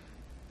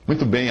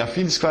 Muito bem, a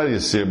fim de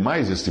esclarecer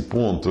mais este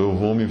ponto, eu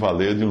vou me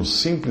valer de um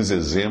simples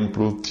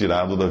exemplo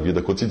tirado da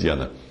vida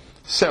cotidiana.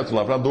 Certo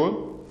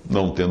lavrador,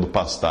 não tendo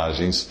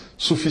pastagens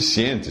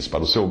suficientes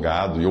para o seu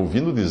gado e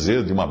ouvindo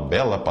dizer de uma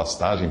bela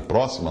pastagem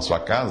próxima à sua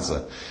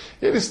casa,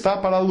 ele está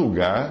para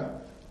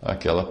alugar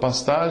aquela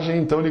pastagem,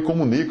 então ele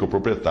comunica ao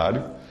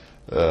proprietário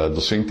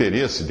do seu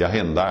interesse de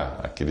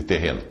arrendar aquele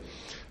terreno.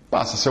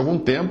 Passa-se algum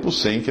tempo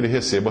sem que ele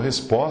receba a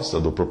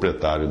resposta do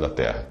proprietário da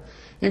terra.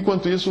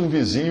 Enquanto isso, um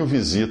vizinho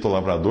visita o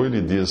lavrador e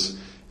lhe diz,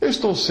 eu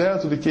estou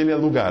certo de que ele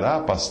alugará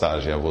a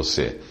pastagem a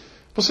você.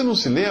 Você não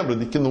se lembra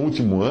de que no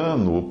último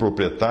ano o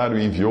proprietário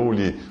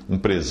enviou-lhe um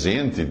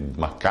presente,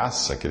 uma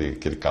caça que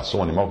ele caçou,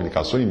 um animal que ele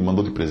caçou e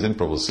mandou de presente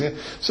para você?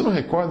 Você não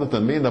recorda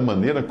também da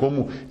maneira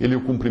como ele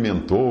o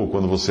cumprimentou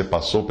quando você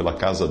passou pela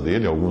casa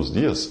dele há alguns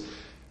dias?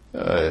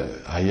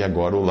 Aí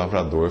agora o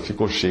lavrador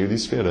ficou cheio de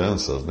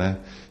esperanças, né?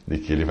 De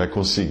que ele vai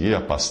conseguir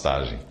a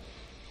pastagem.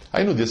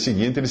 Aí no dia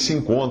seguinte ele se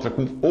encontra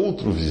com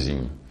outro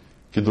vizinho,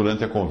 que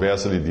durante a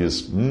conversa lhe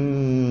diz,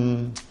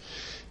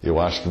 eu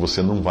acho que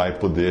você não vai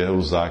poder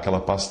usar aquela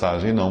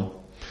pastagem, não.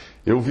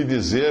 Eu ouvi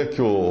dizer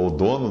que o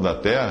dono da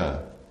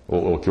terra,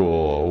 ou que o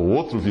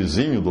outro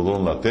vizinho do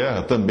dono da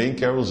terra, também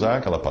quer usar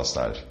aquela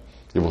pastagem.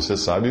 E você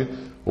sabe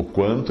o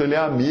quanto ele é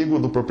amigo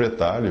do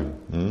proprietário.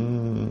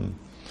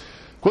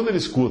 Quando ele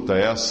escuta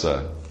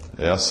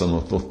essa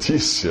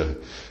notícia,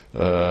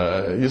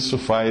 isso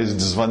faz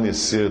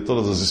desvanecer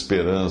todas as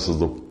esperanças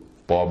do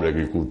pobre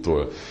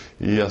agricultor.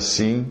 E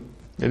assim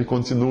ele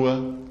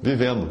continua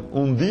vivendo.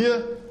 Um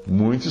dia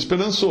muito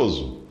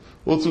esperançoso,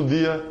 outro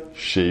dia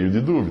cheio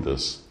de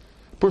dúvidas.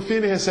 Por fim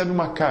ele recebe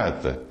uma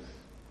carta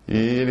e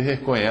ele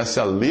reconhece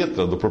a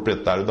letra do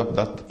proprietário da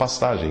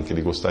pastagem que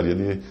ele gostaria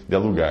de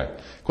alugar.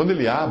 Quando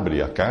ele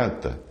abre a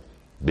carta,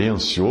 bem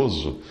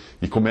ansioso,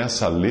 e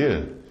começa a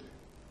ler,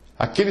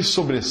 aquele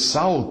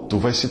sobressalto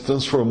vai se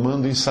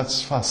transformando em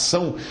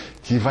satisfação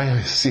que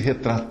vai se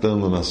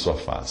retratando na sua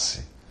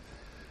face.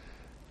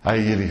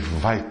 Aí ele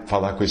vai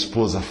falar com a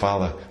esposa,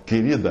 fala: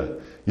 querida,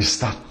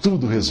 está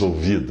tudo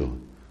resolvido.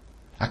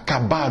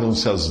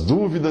 Acabaram-se as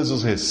dúvidas e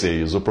os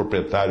receios. O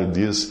proprietário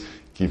diz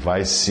que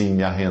vai sim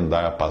me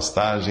arrendar a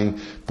pastagem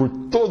por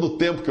todo o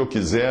tempo que eu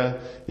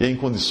quiser e em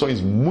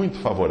condições muito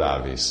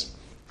favoráveis.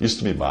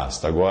 Isto me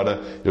basta.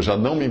 Agora eu já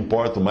não me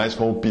importo mais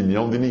com a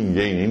opinião de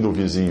ninguém, nem do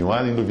vizinho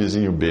A, nem do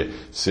vizinho B,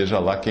 seja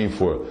lá quem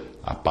for.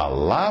 A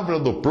palavra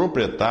do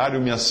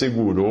proprietário me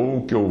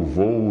assegurou que eu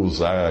vou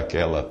usar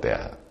aquela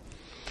terra.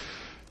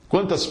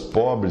 Quantas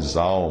pobres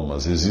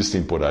almas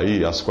existem por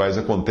aí, às quais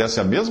acontece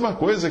a mesma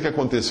coisa que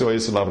aconteceu a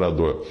esse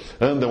lavrador.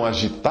 Andam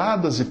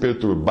agitadas e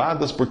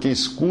perturbadas porque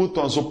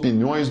escutam as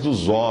opiniões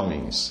dos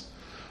homens,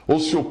 ou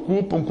se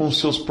ocupam com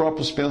seus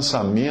próprios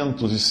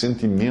pensamentos e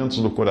sentimentos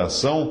do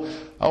coração,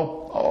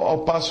 ao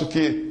passo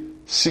que,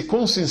 se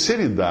com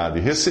sinceridade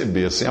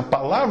recebessem a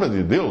palavra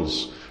de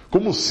Deus,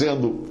 como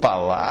sendo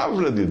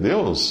palavra de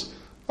Deus,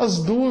 as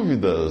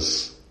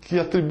dúvidas que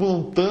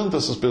atribulam tanto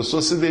essas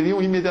pessoas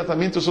cederiam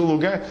imediatamente ao seu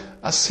lugar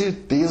à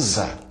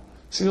certeza.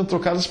 Seriam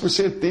trocadas por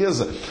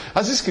certeza.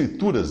 As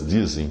Escrituras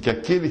dizem que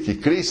aquele que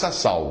crê está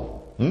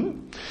salvo,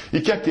 e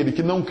que aquele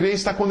que não crê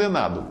está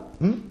condenado.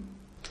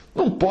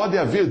 Não pode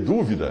haver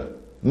dúvida,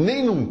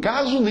 nem num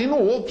caso nem no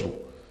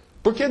outro.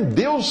 Porque é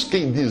Deus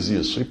quem diz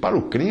isso. E para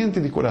o crente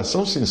de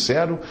coração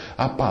sincero,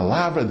 a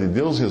palavra de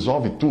Deus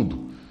resolve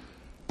tudo.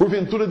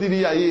 Porventura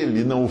diria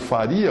ele, não o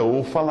faria,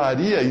 ou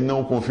falaria e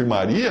não o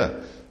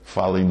confirmaria?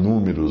 Fala em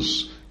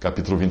Números,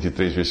 capítulo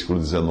 23, versículo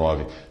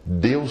 19.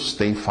 Deus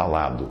tem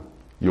falado.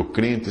 E o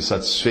crente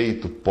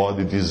satisfeito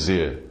pode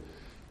dizer: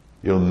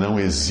 eu não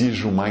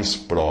exijo mais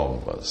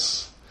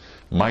provas.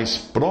 Mais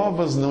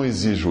provas não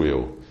exijo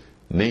eu,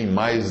 nem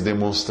mais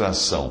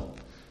demonstração.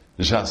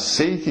 Já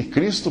sei que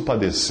Cristo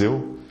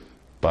padeceu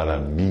para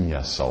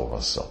minha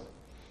salvação.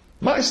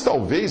 Mas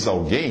talvez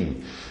alguém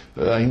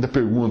ainda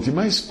pergunte: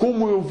 mas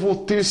como eu vou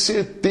ter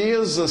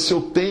certeza se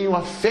eu tenho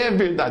a fé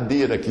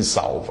verdadeira que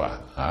salva?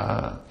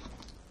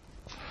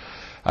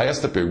 A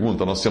esta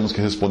pergunta nós temos que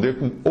responder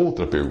com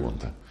outra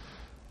pergunta.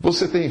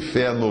 Você tem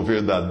fé no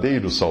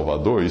verdadeiro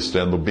Salvador, isto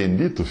é, no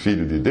bendito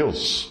Filho de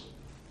Deus?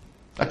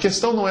 A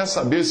questão não é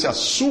saber se a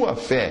sua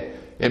fé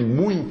é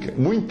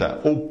muita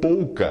ou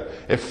pouca,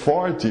 é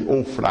forte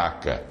ou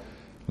fraca,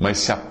 mas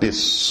se a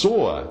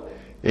pessoa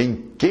em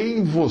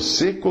quem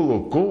você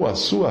colocou a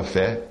sua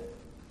fé,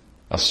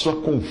 a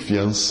sua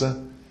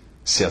confiança,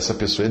 se essa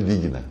pessoa é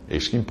digna. É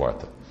isso que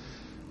importa.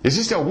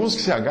 Existem alguns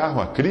que se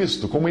agarram a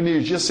Cristo com uma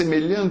energia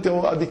semelhante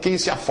à de quem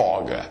se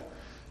afoga.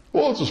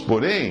 Outros,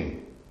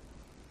 porém,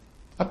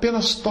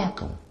 apenas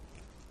tocam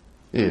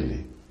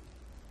Ele.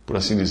 Por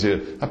assim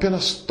dizer,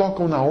 apenas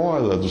tocam na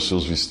orla dos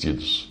seus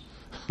vestidos.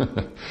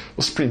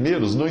 Os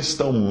primeiros não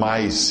estão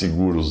mais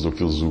seguros do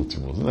que os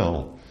últimos,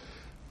 não.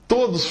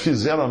 Todos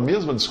fizeram a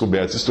mesma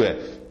descoberta, isto é,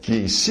 que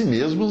em si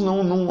mesmos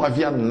não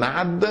havia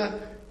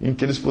nada em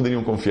que eles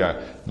poderiam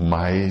confiar,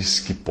 mas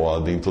que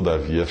podem,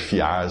 todavia,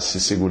 fiar-se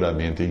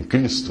seguramente em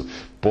Cristo,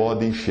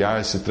 podem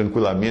fiar-se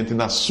tranquilamente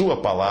na Sua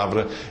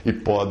palavra e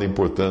podem,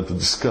 portanto,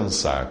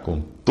 descansar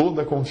com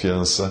toda a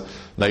confiança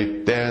na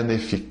eterna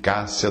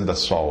eficácia da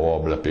Sua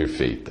obra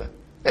perfeita.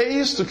 É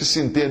isto que se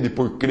entende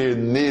por crer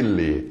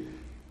nele.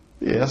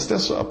 E esta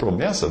é a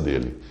promessa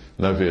dele.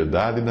 Na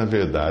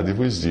verdade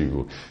vos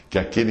digo que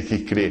aquele que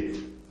crê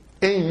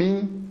em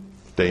mim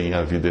tem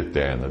a vida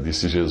eterna,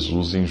 disse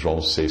Jesus em João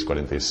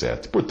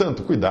 6,47.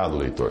 Portanto, cuidado,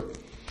 leitor.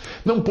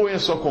 Não ponha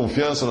sua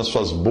confiança nas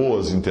suas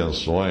boas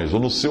intenções, ou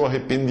no seu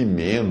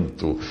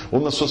arrependimento,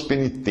 ou nas suas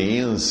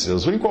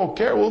penitências, ou em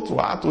qualquer outro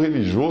ato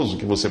religioso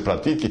que você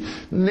pratique,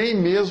 nem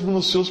mesmo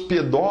nos seus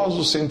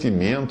piedosos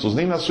sentimentos,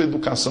 nem na sua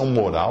educação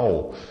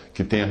moral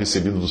que tenha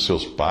recebido dos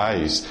seus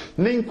pais,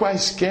 nem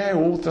quaisquer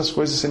outras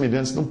coisas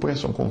semelhantes. Não ponha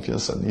sua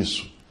confiança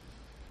nisso.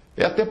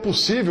 É até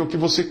possível que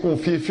você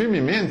confie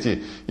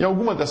firmemente em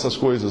alguma dessas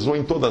coisas, ou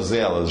em todas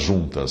elas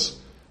juntas,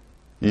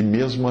 e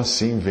mesmo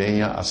assim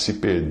venha a se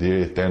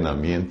perder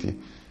eternamente.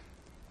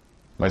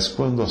 Mas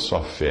quando a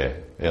sua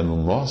fé é no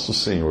nosso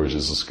Senhor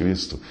Jesus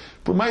Cristo,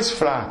 por mais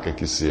fraca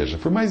que seja,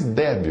 por mais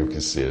débil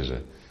que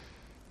seja,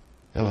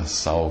 ela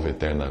salva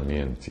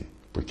eternamente,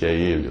 porque é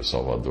Ele o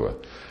Salvador.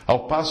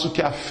 Ao passo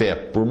que a fé,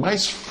 por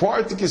mais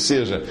forte que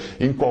seja,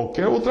 em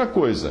qualquer outra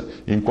coisa,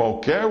 em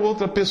qualquer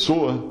outra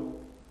pessoa,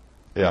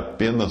 é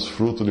apenas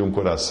fruto de um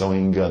coração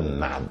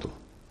enganado.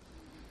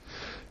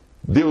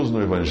 Deus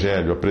no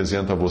Evangelho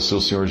apresenta a você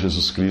o Senhor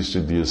Jesus Cristo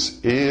e diz: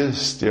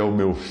 este é o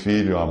meu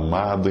Filho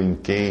amado em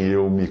quem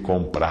eu me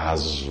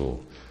comprazo.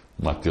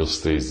 Mateus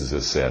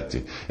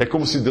 3,17. É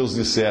como se Deus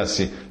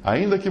dissesse: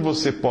 ainda que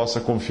você possa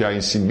confiar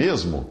em si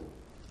mesmo,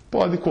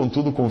 pode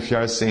contudo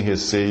confiar sem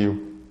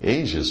receio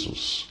em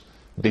Jesus.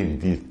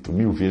 Bendito,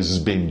 1000 vezes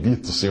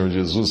bendito, Senhor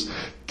Jesus.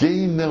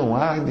 Quem não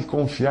há de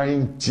confiar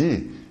em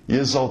Ti e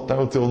exaltar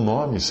o Teu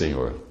nome,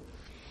 Senhor?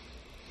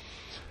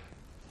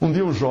 Um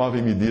dia um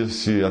jovem me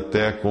disse,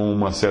 até com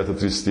uma certa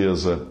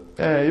tristeza: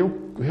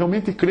 eu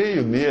realmente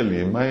creio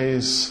nele,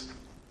 mas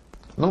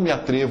Não me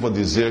atrevo a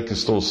dizer que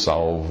estou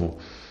salvo,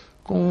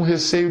 com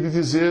receio de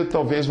dizer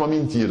talvez uma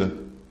mentira.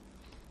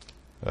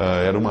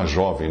 Era uma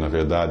jovem, na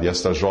verdade, e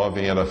esta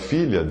jovem era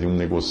filha de um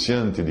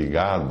negociante de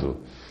gado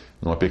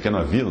numa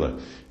pequena vila,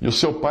 e o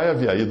seu pai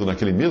havia ido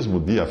naquele mesmo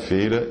dia à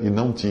feira e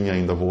não tinha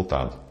ainda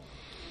voltado.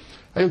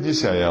 Aí eu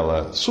disse a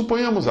ela: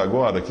 suponhamos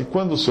agora que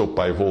quando o seu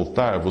pai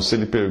voltar, você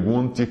lhe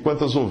pergunte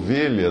quantas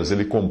ovelhas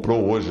ele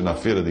comprou hoje na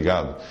feira de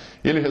gado.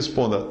 E ele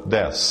responda: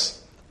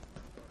 10.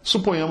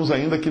 Suponhamos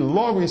ainda que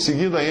logo em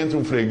seguida entre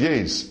um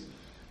freguês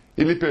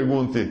e lhe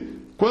pergunte: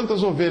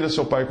 quantas ovelhas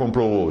seu pai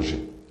comprou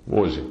hoje?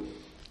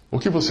 O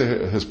que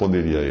você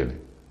responderia a ele?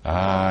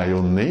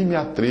 Eu nem me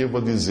atrevo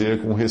a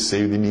dizer com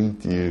receio de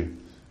mentir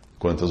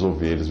quantas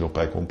ovelhas meu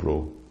pai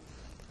comprou.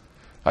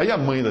 Aí a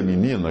mãe da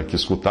menina, que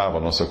escutava a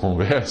nossa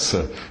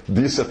conversa,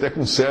 disse até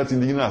com certa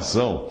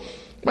indignação: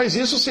 mas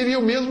isso seria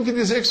o mesmo que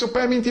dizer que seu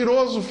pai é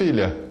mentiroso,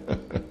 filha.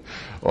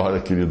 Ora,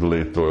 querido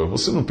leitor,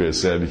 você não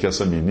percebe que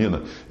essa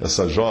menina,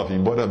 essa jovem,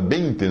 embora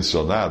bem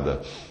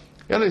intencionada,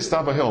 ela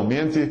estava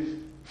realmente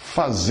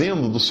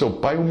fazendo do seu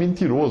pai um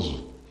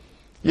mentiroso.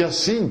 E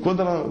assim, quando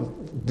ela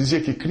dizia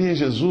que cria em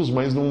Jesus,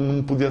 mas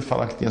não podia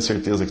falar que tinha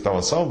certeza que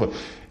estava salva,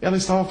 ela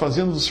estava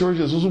fazendo do Senhor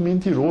Jesus um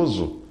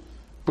mentiroso.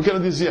 Porque ela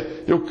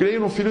dizia: eu creio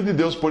no Filho de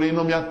Deus, porém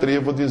não me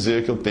atrevo a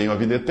dizer que eu tenho a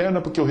vida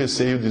eterna, porque eu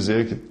receio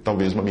dizer que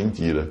talvez uma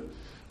mentira.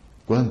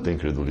 Quanta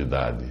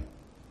incredulidade!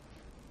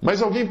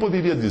 Mas alguém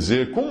poderia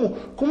dizer: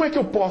 como é que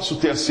eu posso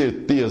ter a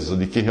certeza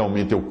de que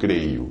realmente eu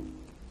creio?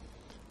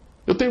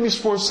 Eu tenho me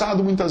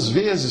esforçado muitas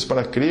vezes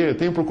para crer,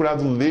 tenho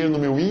procurado ler no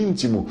meu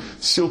íntimo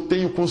se eu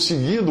tenho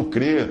conseguido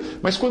crer,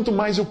 mas quanto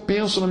mais eu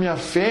penso na minha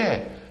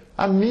fé,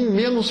 a mim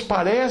menos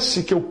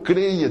parece que eu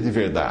creia de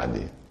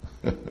verdade.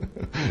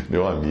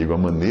 Meu amigo, a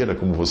maneira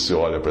como você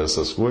olha para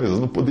essas coisas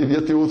não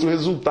poderia ter outro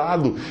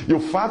resultado. E o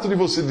fato de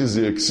você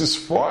dizer que se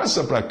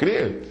esforça para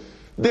crer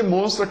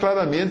demonstra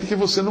claramente que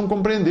você não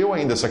compreendeu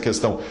ainda essa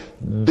questão.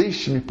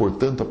 Deixe-me,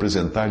 portanto,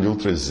 apresentar-lhe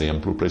outro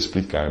exemplo para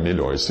explicar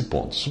melhor esse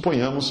ponto.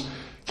 Suponhamos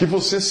que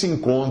você se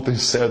encontre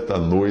certa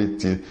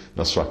noite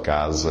na sua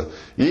casa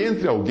e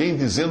entre alguém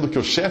dizendo que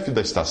o chefe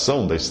da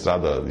estação, da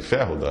estrada de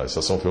ferro, da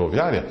estação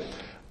ferroviária,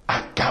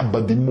 acaba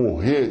de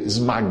morrer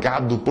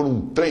esmagado por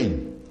um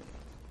trem.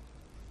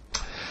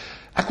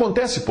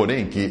 Acontece,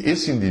 porém, que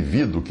esse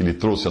indivíduo que lhe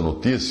trouxe a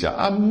notícia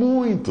há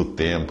muito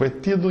tempo é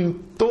tido em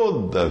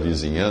toda a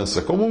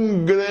vizinhança como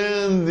um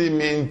grande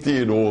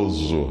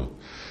mentiroso.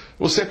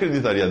 Você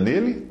acreditaria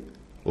nele?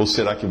 Ou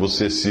será que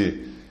você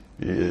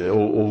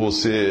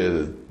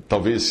você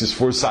talvez se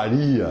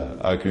esforçaria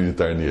a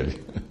acreditar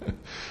nele?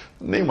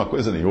 Nem uma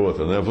coisa nem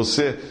outra, né?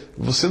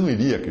 Você não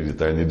iria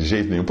acreditar nele de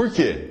jeito nenhum. Por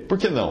quê? Por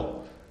que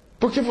não?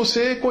 Porque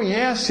você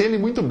conhece ele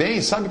muito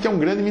bem, sabe que é um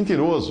grande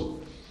mentiroso.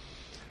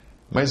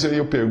 Mas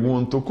eu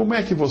pergunto: como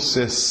é que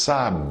você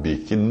sabe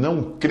que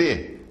não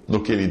crê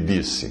no que ele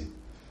disse?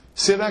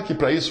 Será que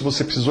para isso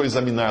você precisou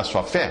examinar a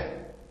sua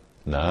fé?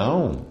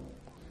 Não,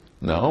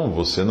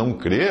 você não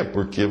crê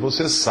porque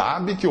você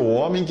sabe que o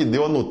homem que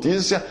deu a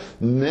notícia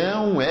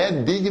não é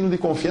digno de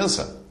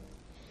confiança.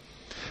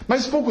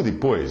 Mas pouco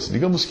depois,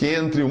 digamos que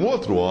entre um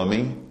outro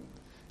homem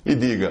e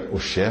diga: o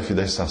chefe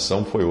da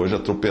estação foi hoje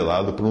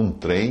atropelado por um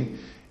trem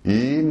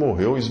e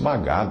morreu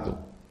esmagado.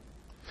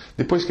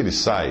 Depois que ele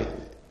sai,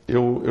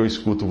 eu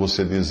escuto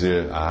você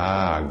dizer: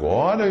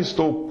 agora eu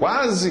estou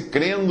quase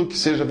crendo que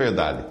seja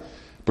verdade.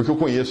 Porque eu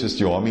conheço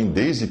este homem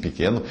desde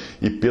pequeno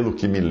e, pelo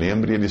que me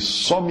lembre, ele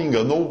só me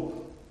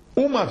enganou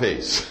uma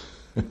vez.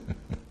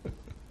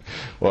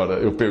 Ora,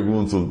 eu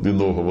pergunto de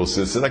novo a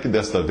você: será que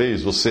desta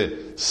vez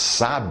você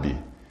sabe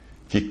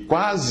que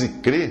quase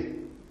crê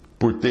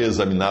por ter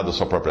examinado a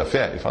sua própria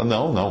fé? Ele fala: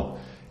 não,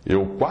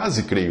 eu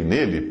quase creio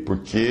nele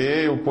porque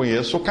eu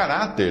conheço o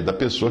caráter da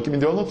pessoa que me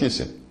deu a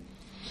notícia.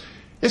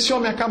 Esse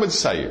homem acaba de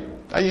sair.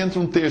 Aí entra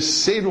um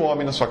terceiro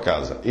homem na sua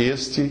casa.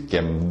 Este, que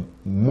é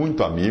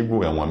muito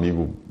amigo, é um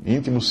amigo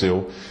íntimo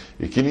seu,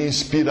 e que lhe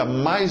inspira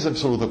mais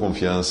absoluta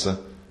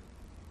confiança,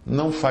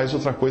 não faz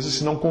outra coisa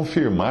senão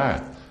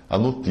confirmar a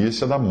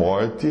notícia da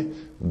morte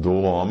do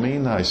homem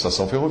na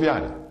estação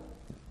ferroviária.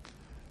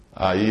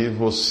 Aí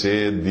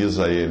você diz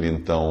a ele,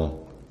 então: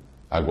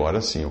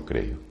 agora sim eu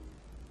creio.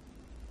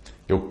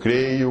 Eu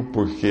creio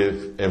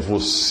porque é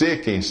você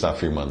quem está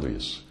afirmando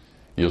isso.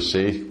 E eu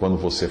sei que quando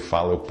você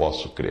fala, eu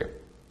posso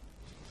crer.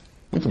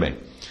 Muito bem.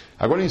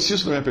 Agora eu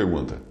insisto na minha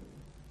pergunta,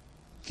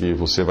 que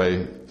você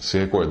vai se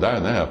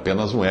recordar, né?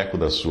 Apenas um eco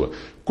da sua.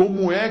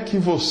 Como é que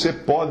você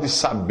pode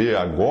saber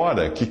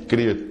agora que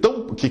crê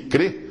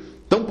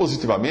tão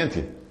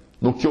positivamente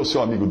no que o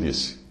seu amigo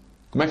disse?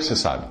 Como é que você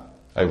sabe?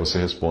 Aí você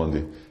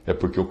responde: é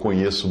porque eu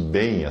conheço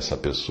bem essa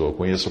pessoa, eu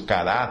conheço o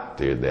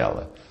caráter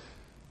dela.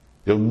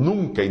 Eu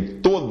nunca, em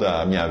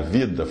toda a minha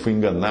vida, fui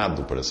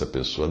enganado por essa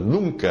pessoa.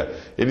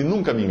 Ele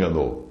nunca me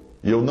enganou.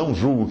 E eu não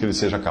julgo que ele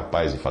seja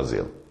capaz de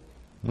fazê-lo.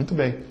 Muito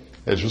bem.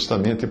 É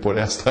justamente por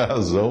esta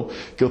razão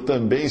que eu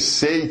também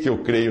sei que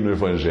eu creio no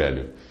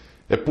Evangelho.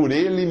 É por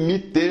ele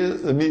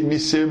me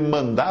ser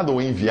mandado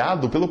ou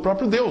enviado pelo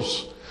próprio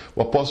Deus.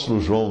 O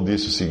apóstolo João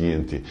disse o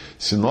seguinte: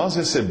 se nós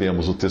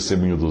recebemos o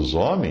testemunho dos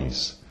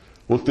homens,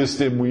 o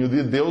testemunho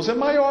de Deus é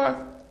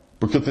maior.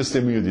 Porque o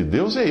testemunho de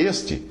Deus é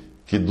este,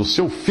 que do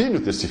seu Filho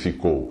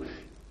testificou.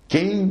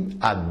 Quem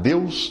a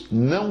Deus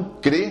não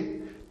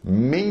crê,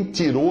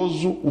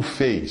 mentiroso o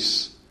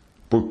fez,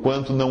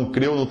 porquanto não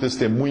creu no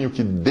testemunho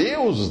que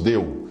Deus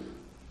deu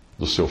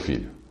do seu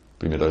Filho.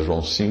 1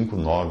 João 5,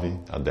 9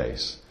 a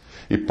 10.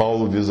 E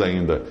Paulo diz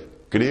ainda,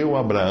 creu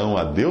Abraão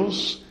a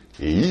Deus,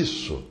 e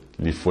isso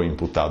lhe foi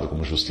imputado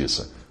como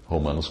justiça.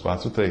 Romanos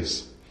 4,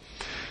 3.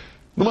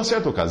 Numa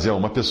certa ocasião,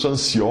 uma pessoa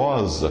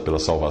ansiosa pela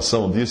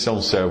salvação disse a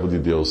um servo de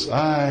Deus,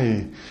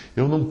 ai,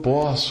 eu não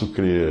posso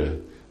crer.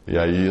 E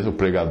aí o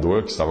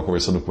pregador que estava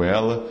conversando com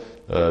ela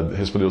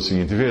respondeu o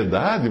seguinte,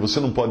 verdade,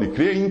 você não pode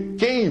crer? Em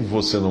quem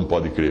você não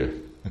pode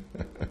crer?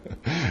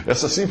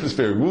 Essa simples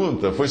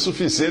pergunta foi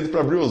suficiente para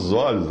abrir os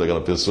olhos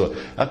daquela pessoa.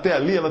 Até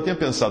ali ela tinha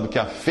pensado que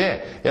a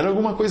fé era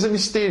alguma coisa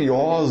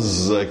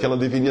misteriosa que ela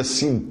deveria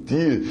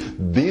sentir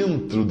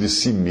dentro de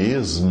si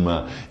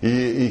mesma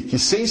e que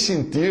sem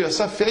sentir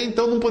essa fé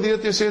então não poderia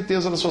ter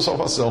certeza da sua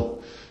salvação.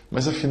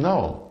 Mas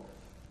afinal,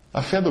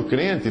 a fé do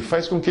crente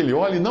faz com que ele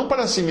olhe não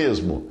para si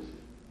mesmo,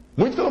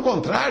 muito pelo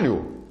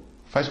contrário,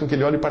 faz com que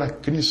ele olhe para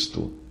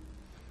Cristo,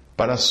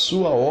 para a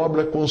sua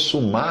obra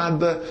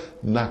consumada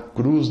na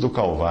cruz do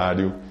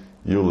Calvário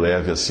e o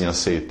leve assim a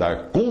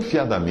aceitar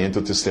confiadamente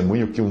o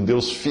testemunho que um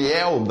Deus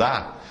fiel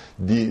dá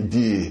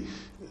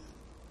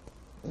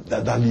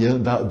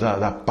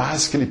da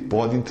paz que ele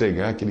pode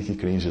entregar àquele que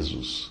crê em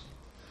Jesus.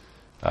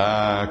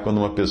 Ah, quando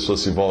uma pessoa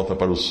se volta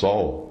para o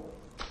sol,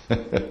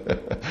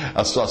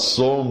 a sua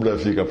sombra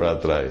fica para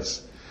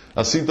trás.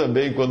 Assim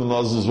também, quando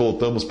nós nos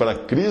voltamos para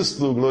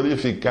Cristo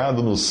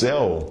glorificado no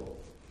céu,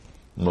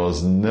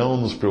 nós não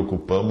nos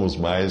preocupamos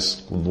mais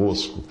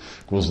conosco,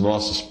 com os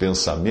nossos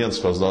pensamentos,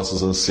 com as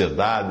nossas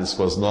ansiedades,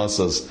 com as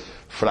nossas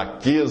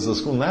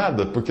fraquezas, com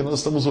nada, porque nós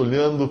estamos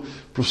olhando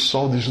para o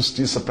sol de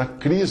justiça, para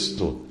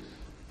Cristo.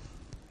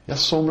 E a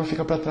sombra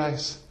fica para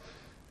trás.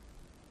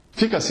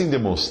 Fica assim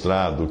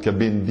demonstrado que a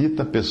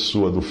bendita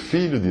pessoa do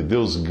Filho de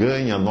Deus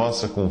ganha a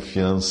nossa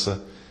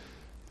confiança.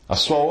 A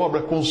sua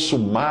obra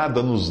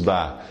consumada nos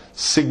dá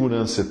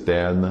segurança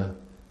eterna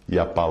e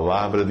a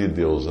palavra de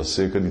Deus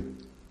acerca de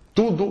que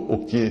todo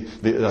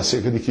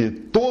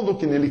o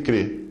que nele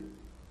crê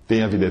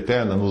tem a vida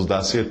eterna, nos dá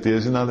a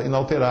certeza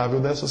inalterável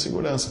dessa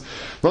segurança.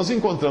 Nós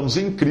encontramos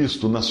em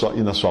Cristo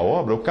e na sua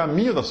obra o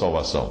caminho da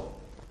salvação.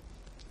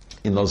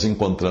 E nós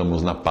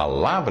encontramos na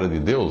palavra de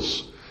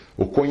Deus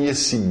o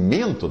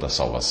conhecimento da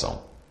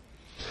salvação.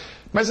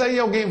 Mas aí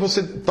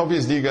você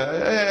talvez diga,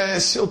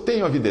 se eu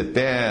tenho a vida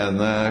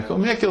eterna,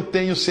 como é que eu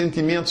tenho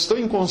sentimentos tão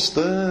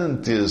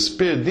inconstantes,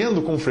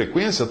 perdendo com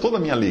frequência toda a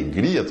minha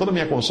alegria, toda a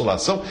minha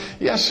consolação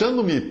e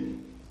achando-me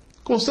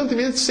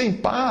constantemente sem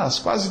paz,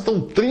 quase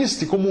tão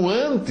triste como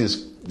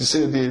antes de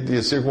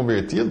ser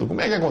convertido?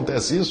 Como é que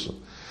acontece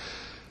isso?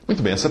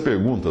 Muito bem, essa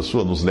pergunta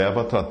sua nos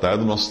leva a tratar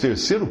do nosso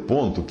terceiro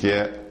ponto, que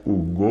é o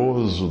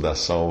gozo da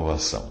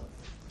salvação.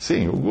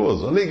 Sim, o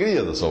gozo, a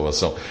alegria da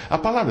salvação. A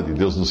palavra de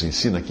Deus nos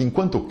ensina que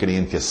enquanto o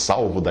crente é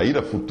salvo da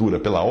ira futura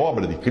pela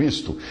obra de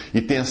Cristo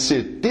e tem a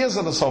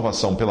certeza da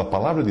salvação pela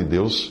palavra de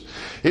Deus,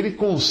 ele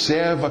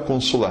conserva a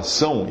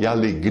consolação e a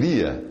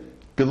alegria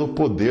pelo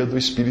poder do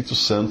Espírito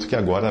Santo que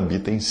agora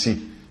habita em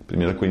si.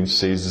 1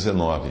 Coríntios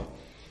 6,19.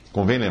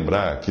 Convém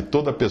lembrar que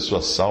toda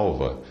pessoa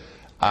salva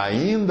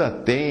ainda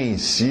tem em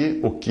si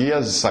o que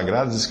as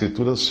Sagradas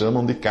Escrituras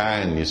chamam de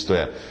carne, isto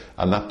é,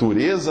 a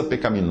natureza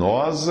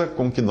pecaminosa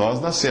com que nós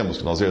nascemos,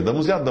 que nós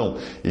herdamos de Adão,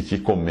 e que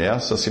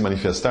começa a se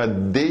manifestar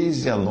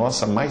desde a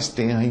nossa mais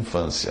tenra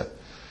infância.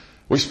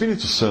 O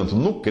Espírito Santo,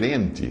 no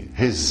crente,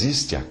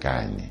 resiste à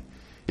carne,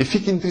 e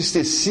fica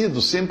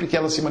entristecido sempre que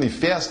ela se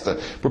manifesta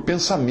por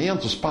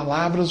pensamentos,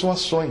 palavras ou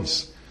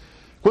ações.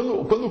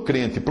 Quando o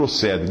crente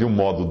procede de um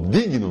modo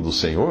digno do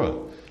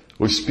Senhor,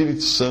 o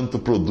Espírito Santo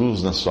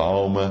produz na sua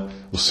alma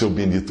o seu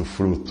bendito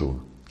fruto.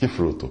 Que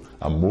fruto?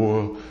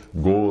 Amor,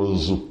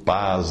 gozo,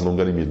 paz,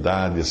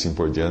 longanimidade e assim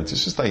por diante.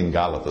 Isso está em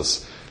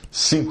Gálatas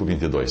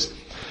 5:22.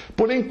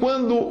 Porém,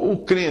 quando o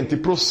crente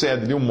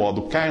procede de um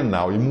modo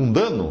carnal e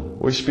mundano,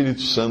 o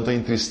Espírito Santo é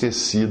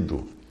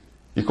entristecido.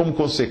 E como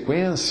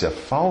consequência,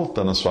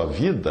 falta na sua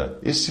vida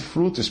esse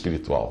fruto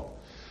espiritual.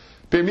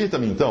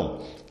 Permita-me então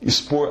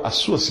expor a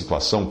sua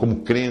situação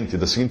como crente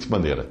da seguinte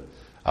maneira: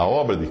 a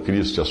obra de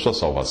Cristo e a sua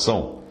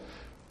salvação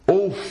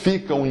ou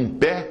ficam em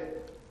pé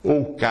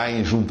ou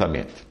caem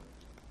juntamente.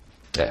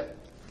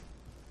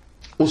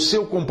 O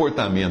seu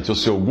comportamento e o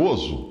seu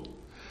gozo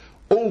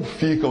ou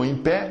ficam em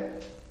pé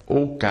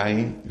ou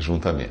caem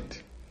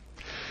juntamente.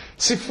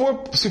 Se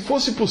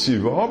fosse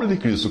possível a obra de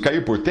Cristo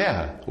cair por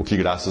terra, o que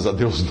graças a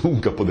Deus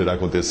nunca poderá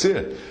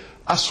acontecer,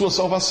 a sua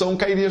salvação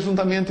cairia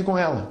juntamente com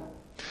ela.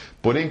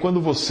 Porém,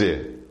 quando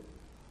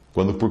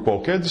por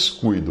qualquer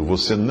descuido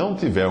você não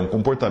tiver um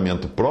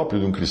comportamento próprio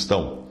de um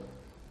cristão,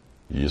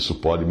 e isso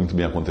pode muito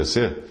bem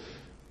acontecer,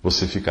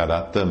 você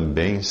ficará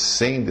também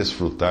sem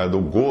desfrutar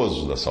do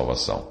gozo da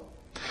salvação.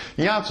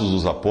 Em Atos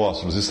dos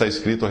Apóstolos está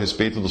escrito a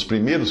respeito dos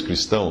primeiros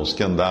cristãos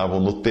que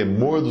andavam no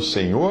temor do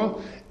Senhor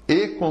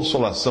e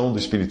consolação do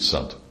Espírito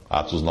Santo.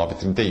 Atos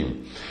 9:31.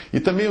 E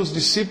também os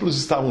discípulos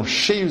estavam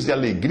cheios de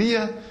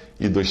alegria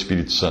e do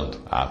Espírito Santo.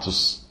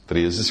 Atos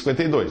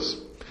 13:52.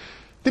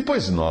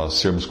 Depois de nós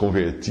sermos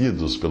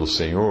convertidos pelo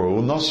Senhor,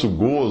 o nosso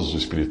gozo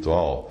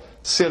espiritual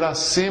será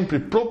sempre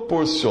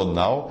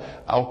proporcional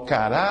ao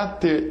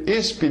caráter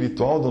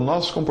espiritual do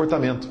nosso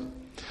comportamento.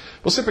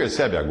 Você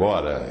percebe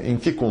agora em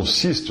que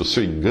consiste o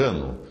seu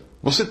engano?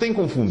 Você tem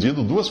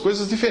confundido duas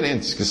coisas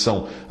diferentes, que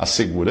são a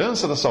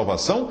segurança da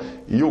salvação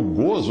e o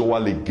gozo ou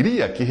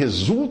alegria que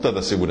resulta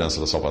da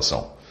segurança da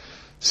salvação.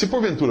 Se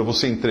porventura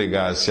você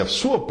entregar-se à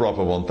sua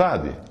própria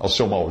vontade, ao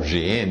seu mau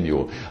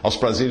gênio, aos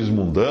prazeres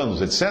mundanos,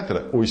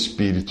 etc., o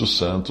Espírito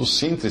Santo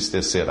se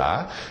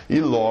entristecerá e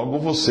logo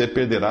você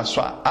perderá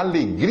sua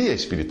alegria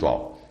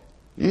espiritual.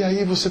 E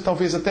aí você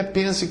talvez até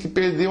pense que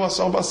perdeu a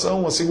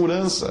salvação, a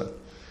segurança.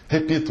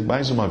 Repito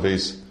mais uma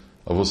vez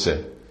a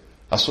você: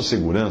 a sua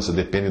segurança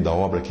depende da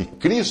obra que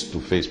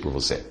Cristo fez por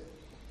você.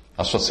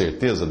 A sua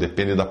certeza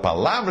depende da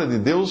palavra de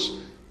Deus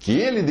que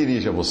Ele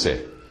dirige a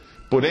você.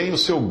 Porém, o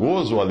seu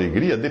gozo ou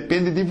alegria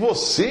depende de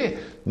você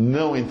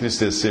não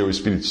entristecer o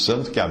Espírito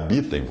Santo que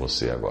habita em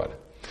você agora.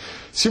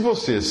 Se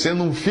você,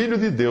 sendo um filho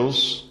de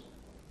Deus,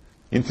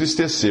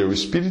 entristecer o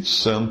Espírito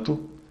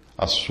Santo,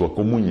 a sua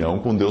comunhão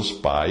com Deus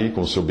Pai e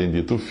com seu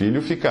bendito Filho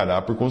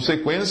ficará, por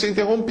consequência,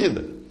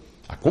 interrompida.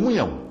 A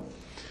comunhão.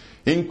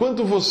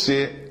 Enquanto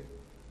você,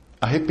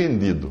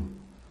 arrependido,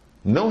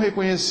 não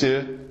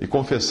reconhecer e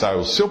confessar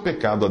o seu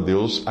pecado a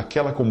Deus,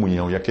 aquela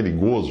comunhão e aquele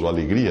gozo,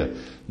 alegria,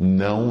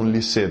 não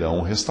lhe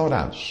serão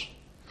restaurados.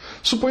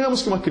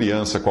 Suponhamos que uma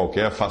criança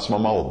qualquer faça uma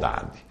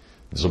maldade,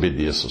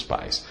 desobedeça os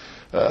pais.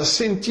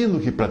 Sentindo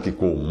que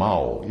praticou o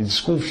mal e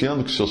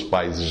desconfiando que seus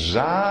pais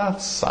já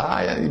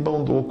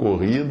saibam do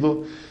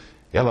ocorrido,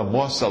 ela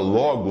mostra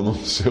logo no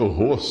seu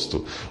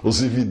rosto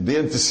os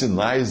evidentes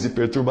sinais de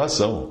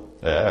perturbação.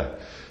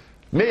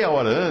 Meia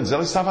hora antes,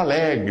 ela estava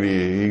alegre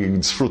e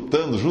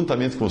desfrutando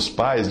juntamente com os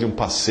pais de um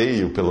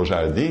passeio pelo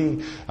jardim,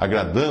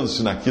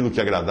 agradando-se naquilo que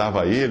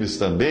agradava a eles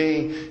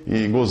também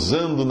e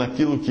gozando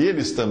naquilo que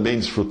eles também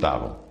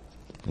desfrutavam.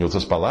 Em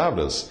outras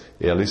palavras,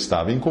 ela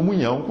estava em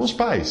comunhão com os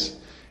pais.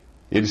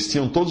 Eles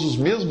tinham todos os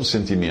mesmos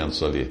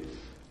sentimentos ali.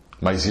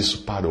 Mas isso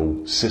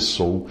parou,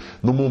 cessou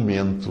no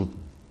momento,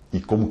 e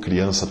como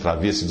criança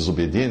travessa e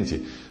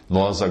desobediente,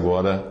 nós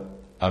agora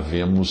a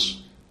vemos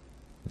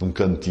num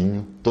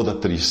cantinho, toda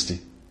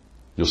triste.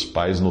 E os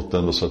pais,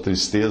 notando a sua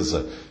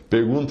tristeza,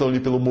 perguntam-lhe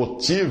pelo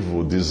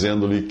motivo,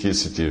 dizendo-lhe que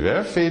se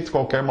tiver feito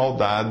qualquer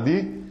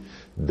maldade,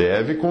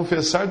 deve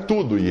confessar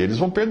tudo e eles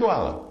vão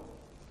perdoá-la.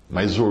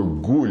 Mas o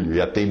orgulho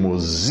e a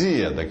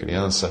teimosia da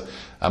criança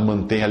a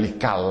mantém ali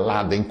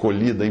calada,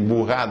 encolhida,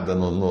 emburrada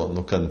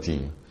no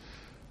cantinho.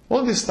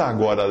 Onde está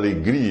agora a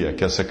alegria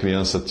que essa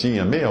criança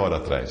tinha meia hora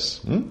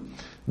atrás?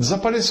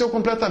 Desapareceu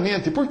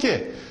completamente. Por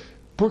quê?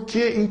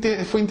 Porque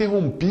foi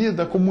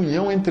interrompida a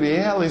comunhão entre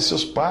ela e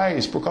seus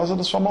pais por causa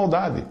da sua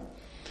maldade.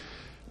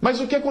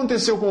 Mas o que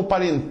aconteceu com o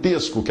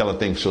parentesco que ela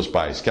tem com seus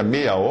pais? Que há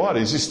meia hora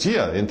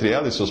existia entre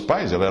ela e seus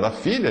pais, ela era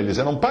filha, eles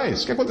eram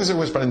pais. O que aconteceu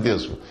com esse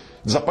parentesco?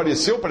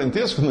 Desapareceu o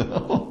parentesco?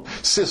 Não.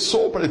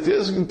 Cessou o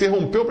parentesco?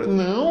 Interrompeu o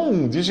parentesco?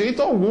 Não, de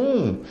jeito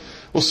algum.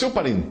 O seu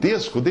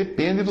parentesco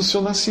depende do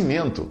seu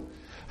nascimento.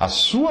 A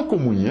sua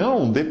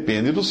comunhão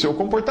depende do seu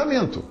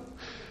comportamento.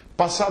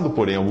 Passado,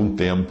 porém, algum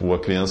tempo, a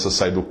criança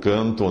sai do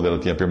canto onde ela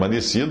tinha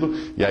permanecido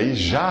e aí,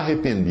 já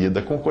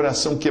arrependida, com o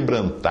coração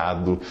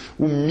quebrantado,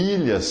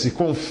 humilha-se,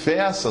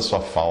 confessa a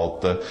sua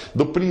falta,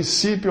 do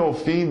princípio ao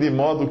fim, de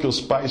modo que os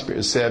pais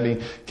percebem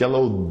que ela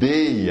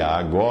odeia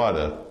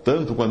agora,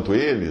 tanto quanto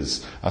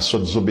eles, a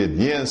sua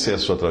desobediência e a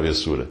sua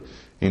travessura.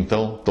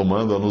 Então,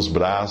 tomando-a nos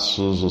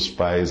braços, os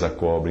pais a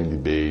cobrem de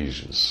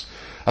beijos.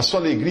 A sua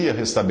alegria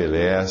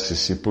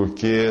restabelece-se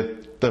porque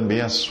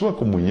também a sua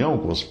comunhão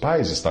com os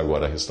pais está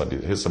agora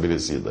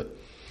restabelecida.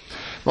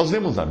 Nós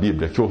lemos na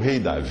Bíblia que o rei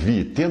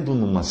Davi, tendo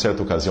numa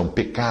certa ocasião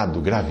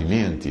pecado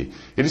gravemente,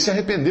 ele se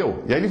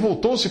arrependeu. E aí ele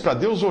voltou-se para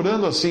Deus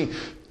orando assim: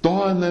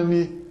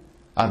 torna-me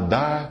a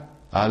dar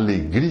a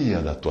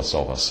alegria da tua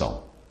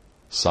salvação.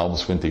 Salmo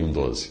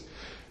 51:12.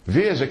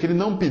 Veja que ele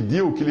não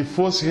pediu que lhe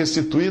fosse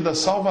restituída a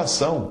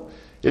salvação.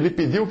 Ele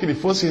pediu que lhe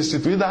fosse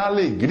restituída a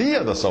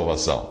alegria da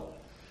salvação.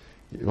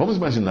 Vamos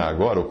imaginar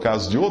agora o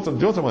caso de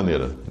outra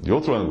maneira, de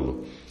outro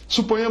ângulo.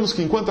 Suponhamos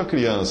que enquanto a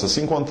criança se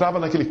encontrava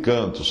naquele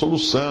canto,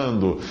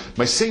 soluçando,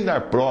 mas sem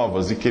dar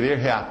provas de querer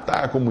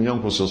reatar a comunhão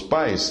com seus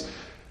pais,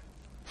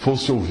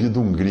 fosse ouvido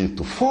um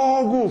grito: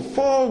 fogo,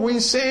 fogo,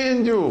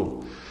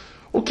 incêndio!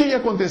 O que ia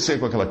acontecer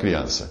com aquela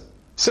criança?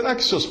 Será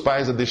que seus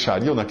pais a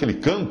deixariam naquele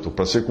canto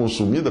para ser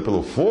consumida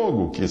pelo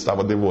fogo que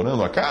estava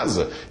devorando a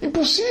casa?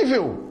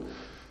 Impossível!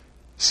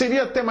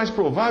 Seria até mais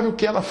provável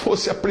que ela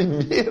fosse o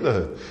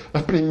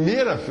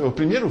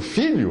primeiro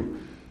filho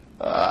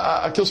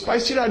que os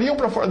pais tirariam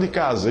para fora de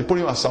casa e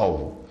poriam a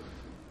salvo.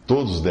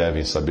 Todos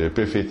devem saber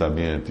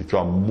perfeitamente que o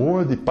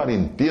amor de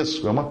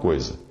parentesco é uma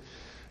coisa,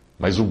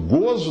 mas o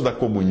gozo da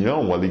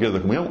comunhão, a alegria da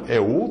comunhão, é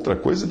outra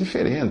coisa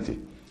diferente.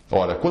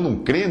 Ora, quando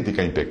um crente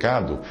cai em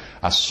pecado,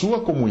 a sua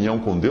comunhão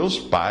com Deus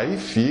Pai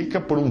fica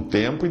por um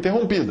tempo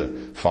interrompida.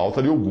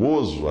 Falta-lhe o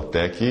gozo,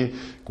 até que,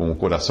 com o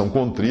coração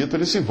contrito,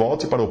 ele se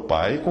volte para o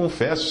Pai e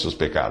confesse os seus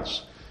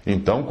pecados.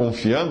 Então,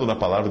 confiando na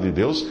palavra de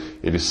Deus,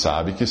 ele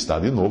sabe que está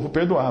de novo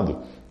perdoado.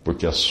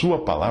 Porque a sua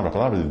palavra, a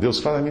palavra de Deus,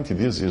 claramente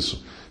diz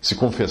isso. Se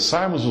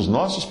confessarmos os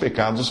nossos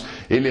pecados,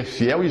 Ele é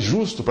fiel e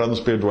justo para nos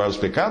perdoar os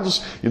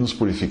pecados e nos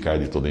purificar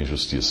de toda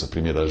injustiça.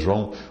 1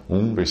 João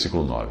 1,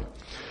 versículo 9.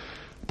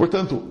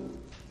 Portanto,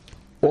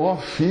 ó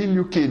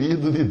Filho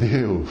querido de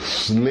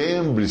Deus,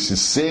 lembre-se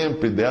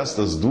sempre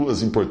destas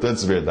duas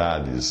importantes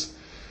verdades.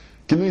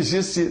 Que não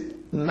existe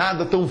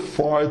nada tão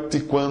forte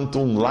quanto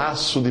um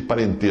laço de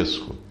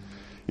parentesco.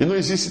 E não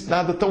existe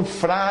nada tão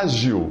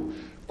frágil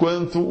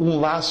quanto um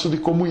laço de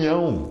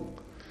comunhão.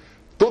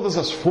 Todas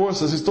as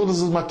forças e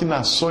todas as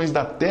maquinações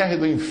da terra e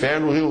do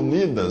inferno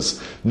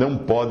reunidas não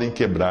podem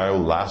quebrar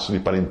o laço de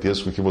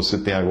parentesco que você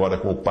tem agora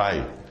com o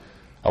Pai,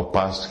 ao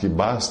passo que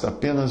basta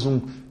apenas um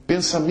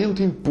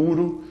pensamento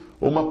impuro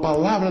ou uma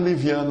palavra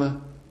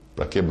leviana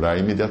para quebrar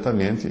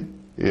imediatamente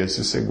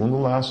esse segundo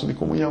laço de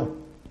comunhão.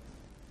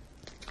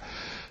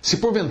 Se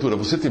porventura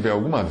você tiver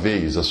alguma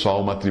vez a sua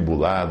alma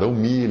atribulada,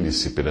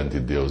 humilhe-se perante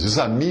Deus,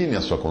 examine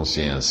a sua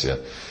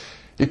consciência.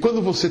 E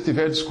quando você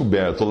tiver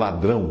descoberto o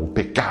ladrão, o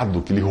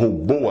pecado que lhe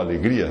roubou a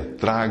alegria,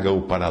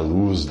 traga-o para a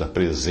luz da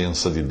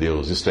presença de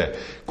Deus. Isto é,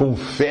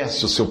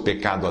 confesse o seu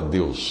pecado a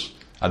Deus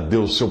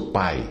seu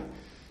Pai.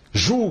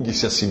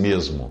 Julgue-se a si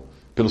mesmo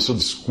pelo seu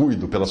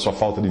descuido, pela sua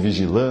falta de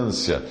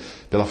vigilância,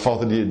 pela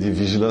falta de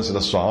vigilância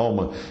da sua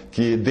alma,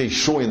 que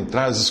deixou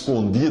entrar as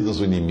escondidas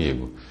do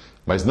inimigo.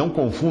 Mas não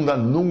confunda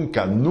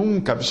nunca,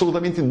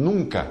 absolutamente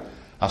nunca,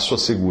 a sua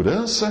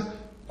segurança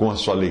com a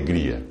sua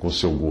alegria, com o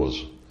seu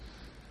gozo.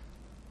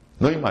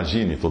 Não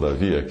imagine,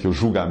 todavia, que o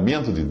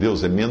julgamento de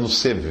Deus é menos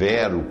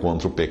severo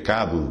contra o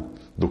pecado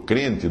do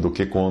crente do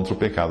que contra o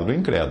pecado do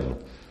incrédulo.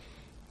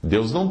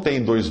 Deus não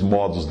tem dois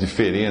modos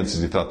diferentes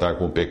de tratar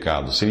com o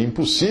pecado. Seria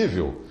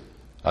impossível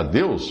a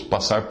Deus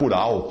passar por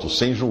alto,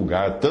 sem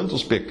julgar tanto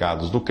os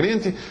pecados do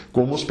crente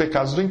como os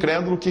pecados do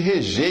incrédulo que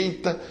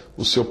rejeita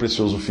o seu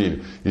precioso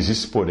Filho.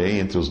 Existe, porém,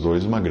 entre os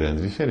dois uma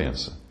grande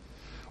diferença.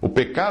 O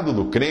pecado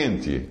do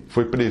crente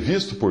foi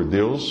previsto por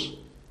Deus,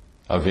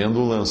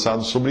 havendo-o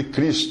lançado sobre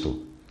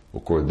Cristo, o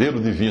Cordeiro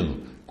Divino,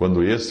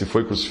 quando este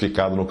foi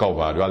crucificado no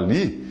Calvário.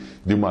 Ali,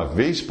 de uma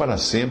vez para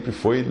sempre,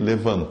 foi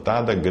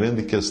levantada a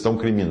grande questão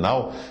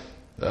criminal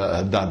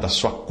da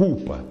sua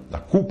culpa, da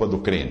culpa do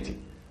crente.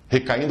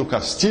 Recaindo o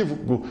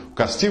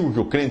castigo que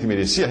o crente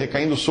merecia,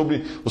 recaindo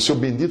sobre o seu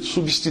bendito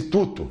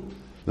substituto,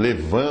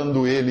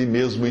 levando ele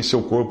mesmo em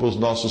seu corpo os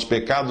nossos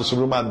pecados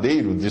sobre o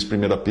madeiro, diz 1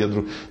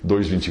 Pedro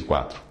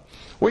 2,24.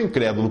 O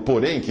incrédulo,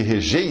 porém, que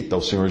rejeita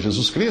o Senhor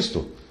Jesus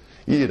Cristo,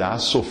 irá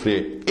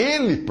sofrer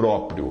ele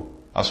próprio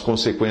as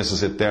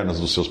consequências eternas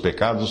dos seus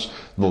pecados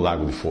no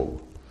lago de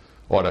fogo.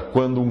 Ora,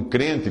 quando um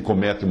crente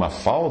comete uma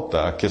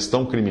falta, a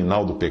questão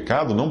criminal do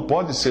pecado não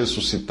pode ser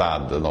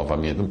suscitada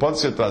novamente, não pode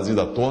ser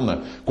trazida à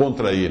tona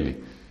contra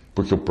ele,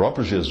 porque o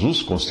próprio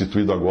Jesus,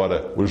 constituído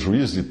agora o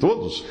juiz de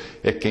todos,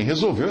 é quem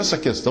resolveu essa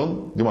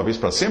questão de uma vez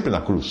para sempre na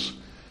cruz.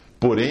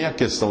 Porém, a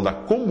questão da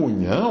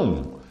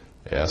comunhão,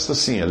 esta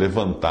sim é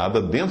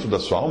levantada dentro da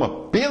sua alma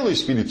pelo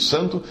Espírito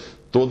Santo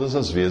todas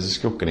as vezes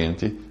que o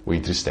crente o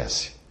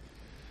entristece.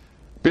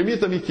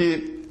 Permita-me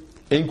que,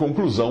 em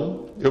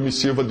conclusão, eu me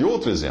sirva de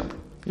outro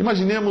exemplo.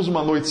 Imaginemos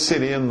uma noite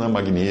serena,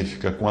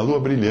 magnífica, com a lua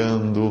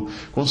brilhando,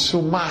 com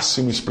seu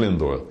máximo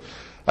esplendor.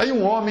 Aí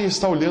um homem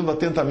está olhando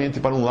atentamente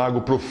para um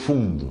lago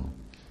profundo,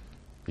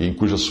 em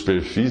cuja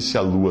superfície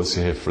a lua se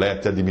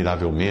reflete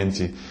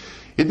admiravelmente,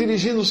 e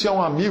dirigindo-se a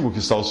um amigo que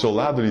está ao seu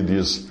lado, lhe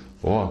diz: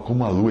 "Oh,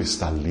 como a lua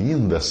está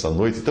linda esta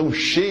noite, tão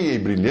cheia e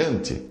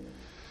brilhante."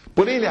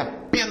 Porém, ele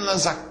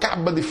apenas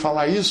acaba de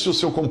falar isso e o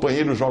seu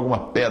companheiro joga uma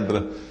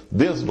pedra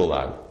dentro do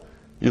lago.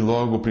 E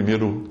logo o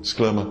primeiro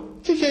exclama: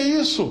 "O que é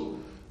isso?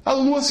 A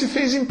lua se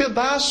fez em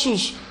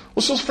pedaços.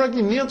 Os seus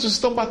fragmentos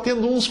estão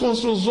batendo uns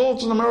contra os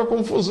outros na maior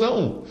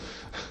confusão."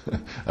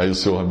 Aí o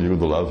seu amigo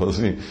do lado fala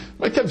assim: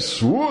 "Mas que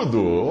absurdo!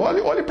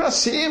 Olhe para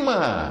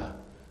cima."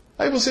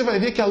 Aí você vai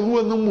ver que a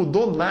lua não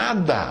mudou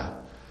nada.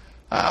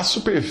 A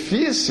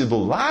superfície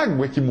do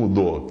lago é que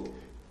mudou,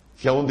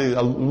 que é onde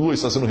a lua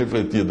está sendo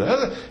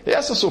refletida.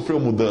 Essa sofreu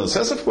mudança,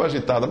 essa ficou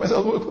agitada, mas a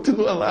lua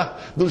continua lá,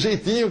 do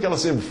jeitinho que ela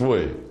sempre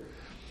foi.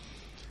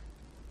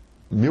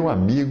 Meu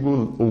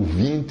amigo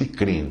ouvinte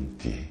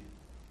crente,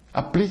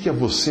 aplique a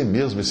você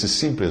mesmo esse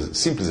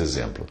simples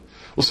exemplo.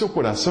 O seu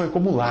coração é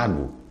como um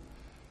lago.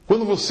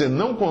 Quando você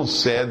não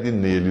concede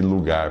nele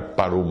lugar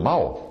para o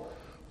mal,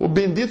 o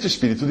bendito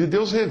Espírito de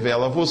Deus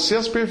revela a você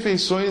as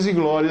perfeições e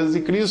glórias de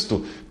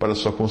Cristo para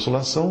sua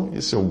consolação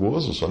e seu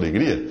gozo, sua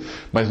alegria.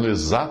 Mas no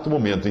exato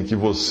momento em que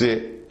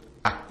você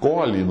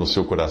acolhe no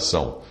seu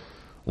coração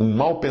um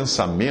mau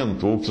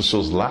pensamento, ou que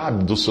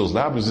dos seus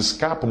lábios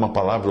escapa uma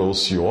palavra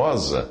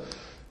ociosa,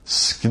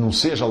 que não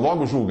seja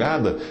logo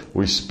julgada,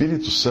 o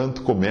Espírito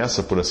Santo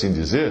começa, por assim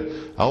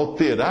dizer, a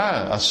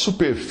alterar a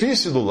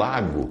superfície do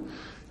lago,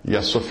 e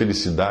a sua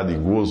felicidade e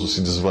gozo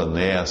se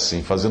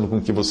desvanecem, fazendo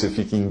com que você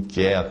fique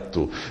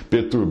inquieto,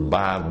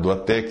 perturbado,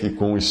 até que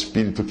com o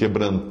espírito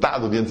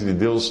quebrantado diante de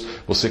Deus,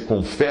 você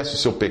confesse o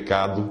seu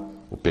pecado,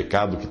 o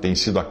pecado que tem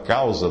sido a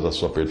causa da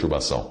sua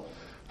perturbação.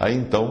 Aí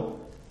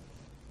então,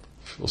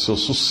 o seu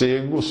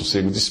sossego, o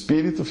sossego de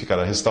espírito,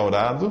 ficará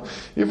restaurado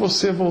e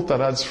você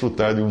voltará a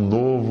desfrutar de um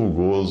novo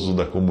gozo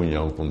da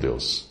comunhão com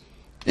Deus.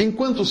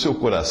 Enquanto o seu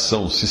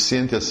coração se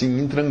sente assim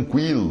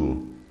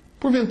intranquilo,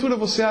 porventura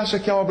você acha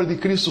que a obra de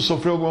Cristo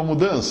sofreu alguma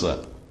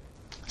mudança?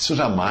 Isso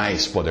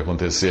jamais pode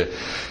acontecer.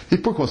 E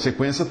por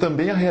consequência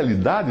também a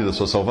realidade da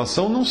sua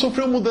salvação não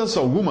sofreu mudança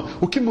alguma.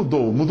 O que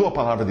mudou? Mudou a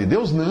palavra de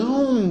Deus?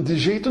 Não, de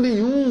jeito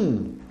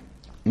nenhum.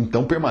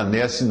 Então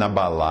permanece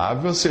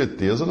inabalável a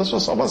certeza da sua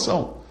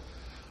salvação.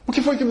 O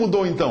que foi que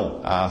mudou então?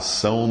 A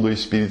ação do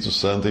Espírito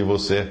Santo em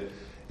você.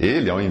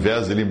 Ele, ao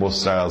invés de lhe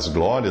mostrar as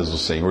glórias do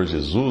Senhor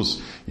Jesus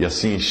e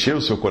assim encher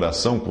o seu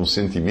coração com o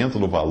sentimento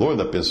do valor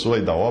da pessoa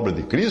e da obra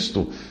de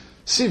Cristo,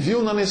 se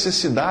viu na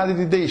necessidade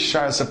de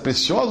deixar essa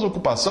preciosa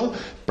ocupação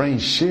para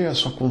encher a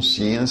sua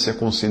consciência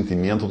com o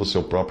sentimento do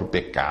seu próprio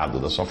pecado,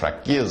 da sua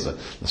fraqueza,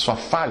 da sua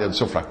falha, do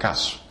seu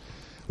fracasso.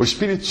 O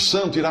Espírito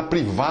Santo irá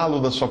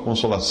privá-lo da sua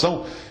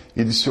consolação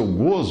e de seu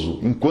gozo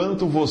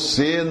enquanto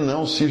você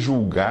não se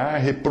julgar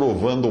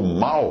reprovando o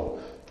mal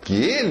que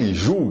ele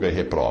julga e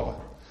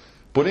reprova.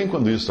 Porém,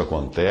 quando isso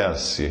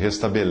acontece,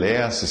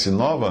 restabelece-se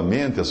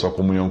novamente a sua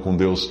comunhão com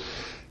Deus,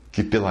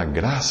 que pela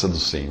graça do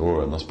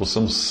Senhor nós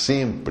possamos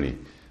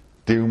sempre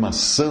ter uma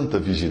santa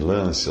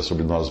vigilância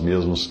sobre nós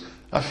mesmos,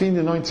 a fim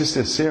de não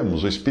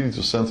entristecermos o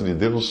Espírito Santo de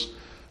Deus,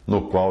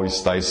 no qual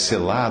estáis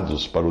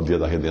selados para o dia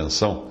da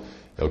redenção.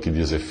 É o que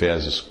diz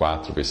Efésios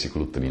 4,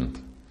 versículo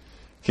 30.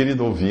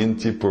 Querido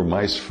ouvinte, por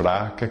mais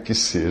fraca que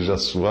seja a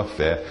sua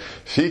fé,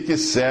 fique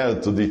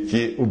certo de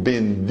que o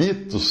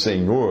bendito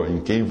Senhor, em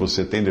quem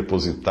você tem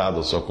depositado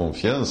a sua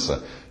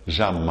confiança,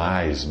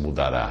 jamais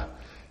mudará.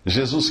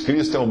 Jesus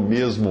Cristo é o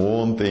mesmo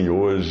ontem,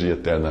 hoje e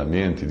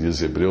eternamente,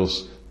 diz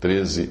Hebreus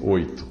 13,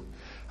 8.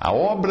 A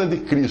obra de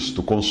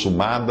Cristo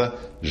consumada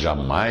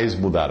jamais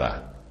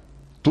mudará.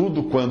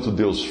 Tudo quanto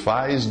Deus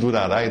faz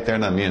durará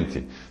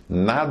eternamente.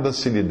 Nada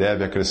se lhe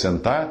deve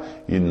acrescentar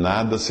e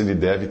nada se lhe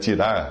deve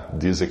tirar,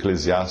 diz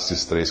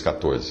Eclesiastes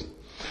 3,14.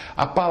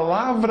 A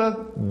palavra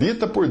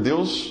dita por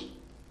Deus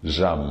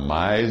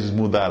jamais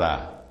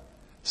mudará.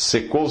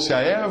 Secou-se a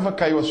erva,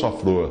 caiu a sua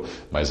flor,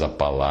 mas a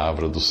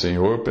palavra do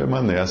Senhor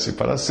permanece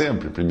para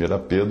sempre. 1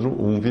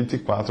 Pedro 1,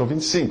 24 ao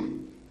 25.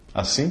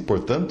 Assim,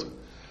 portanto,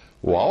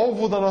 o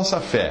alvo da nossa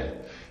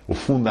fé, o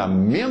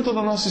fundamento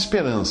da nossa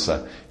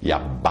esperança e a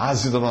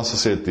base da nossa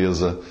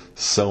certeza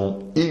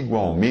são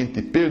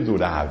igualmente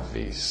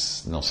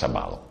perduráveis, não se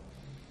abalam.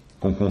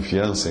 Com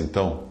confiança,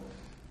 então,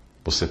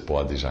 você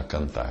pode já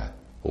cantar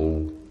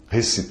ou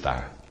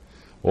recitar.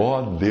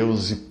 Ó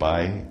Deus e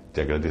Pai,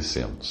 te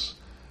agradecemos.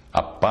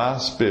 A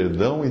paz,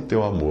 perdão e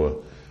teu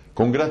amor,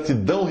 com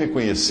gratidão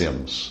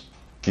reconhecemos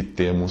que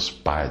temos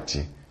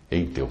parte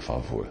em teu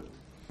favor.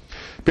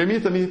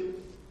 Permita-me,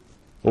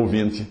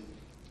 ouvinte,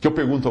 que eu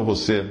pergunto a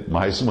você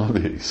mais uma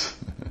vez: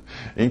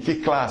 em que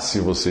classe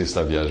você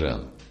está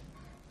viajando?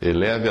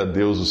 Eleve a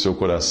Deus o seu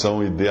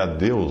coração e dê a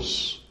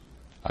Deus,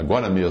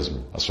 agora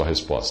mesmo, a sua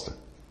resposta.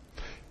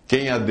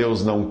 Quem a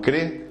Deus não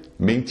crê,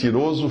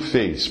 mentiroso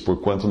fez,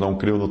 porquanto não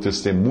creu no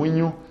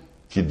testemunho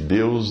que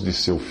Deus de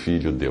seu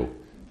Filho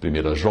deu.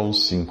 1 João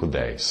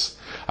 5,10.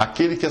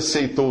 Aquele que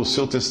aceitou o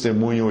seu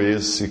testemunho,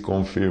 esse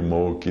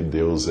confirmou que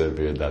Deus é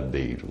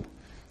verdadeiro.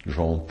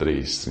 João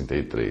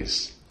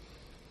 3,33.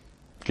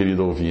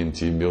 Querido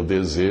ouvinte, meu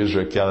desejo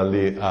é que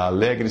a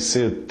alegre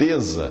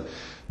certeza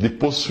de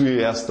possuir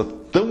esta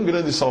tão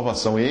grande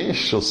salvação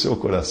encha o seu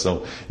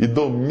coração e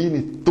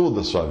domine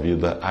toda a sua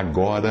vida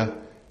agora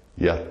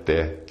e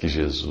até que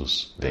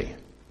Jesus venha.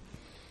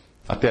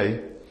 Até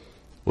aí,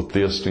 o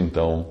texto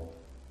então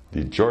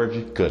de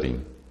George Cutting.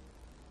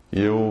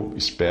 Eu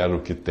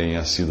espero que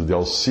tenha sido de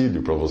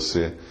auxílio para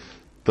você,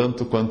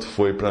 tanto quanto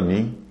foi para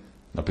mim,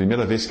 na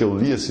primeira vez que eu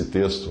li esse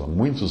texto, há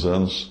muitos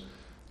anos,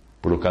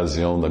 por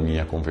ocasião da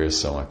minha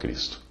conversão a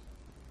Cristo.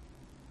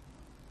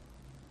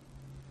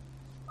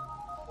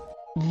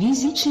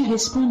 Visite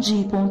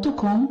respondi.com.br.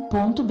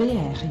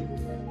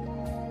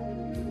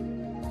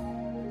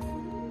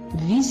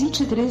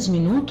 Visite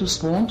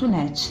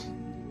 3minutos.net.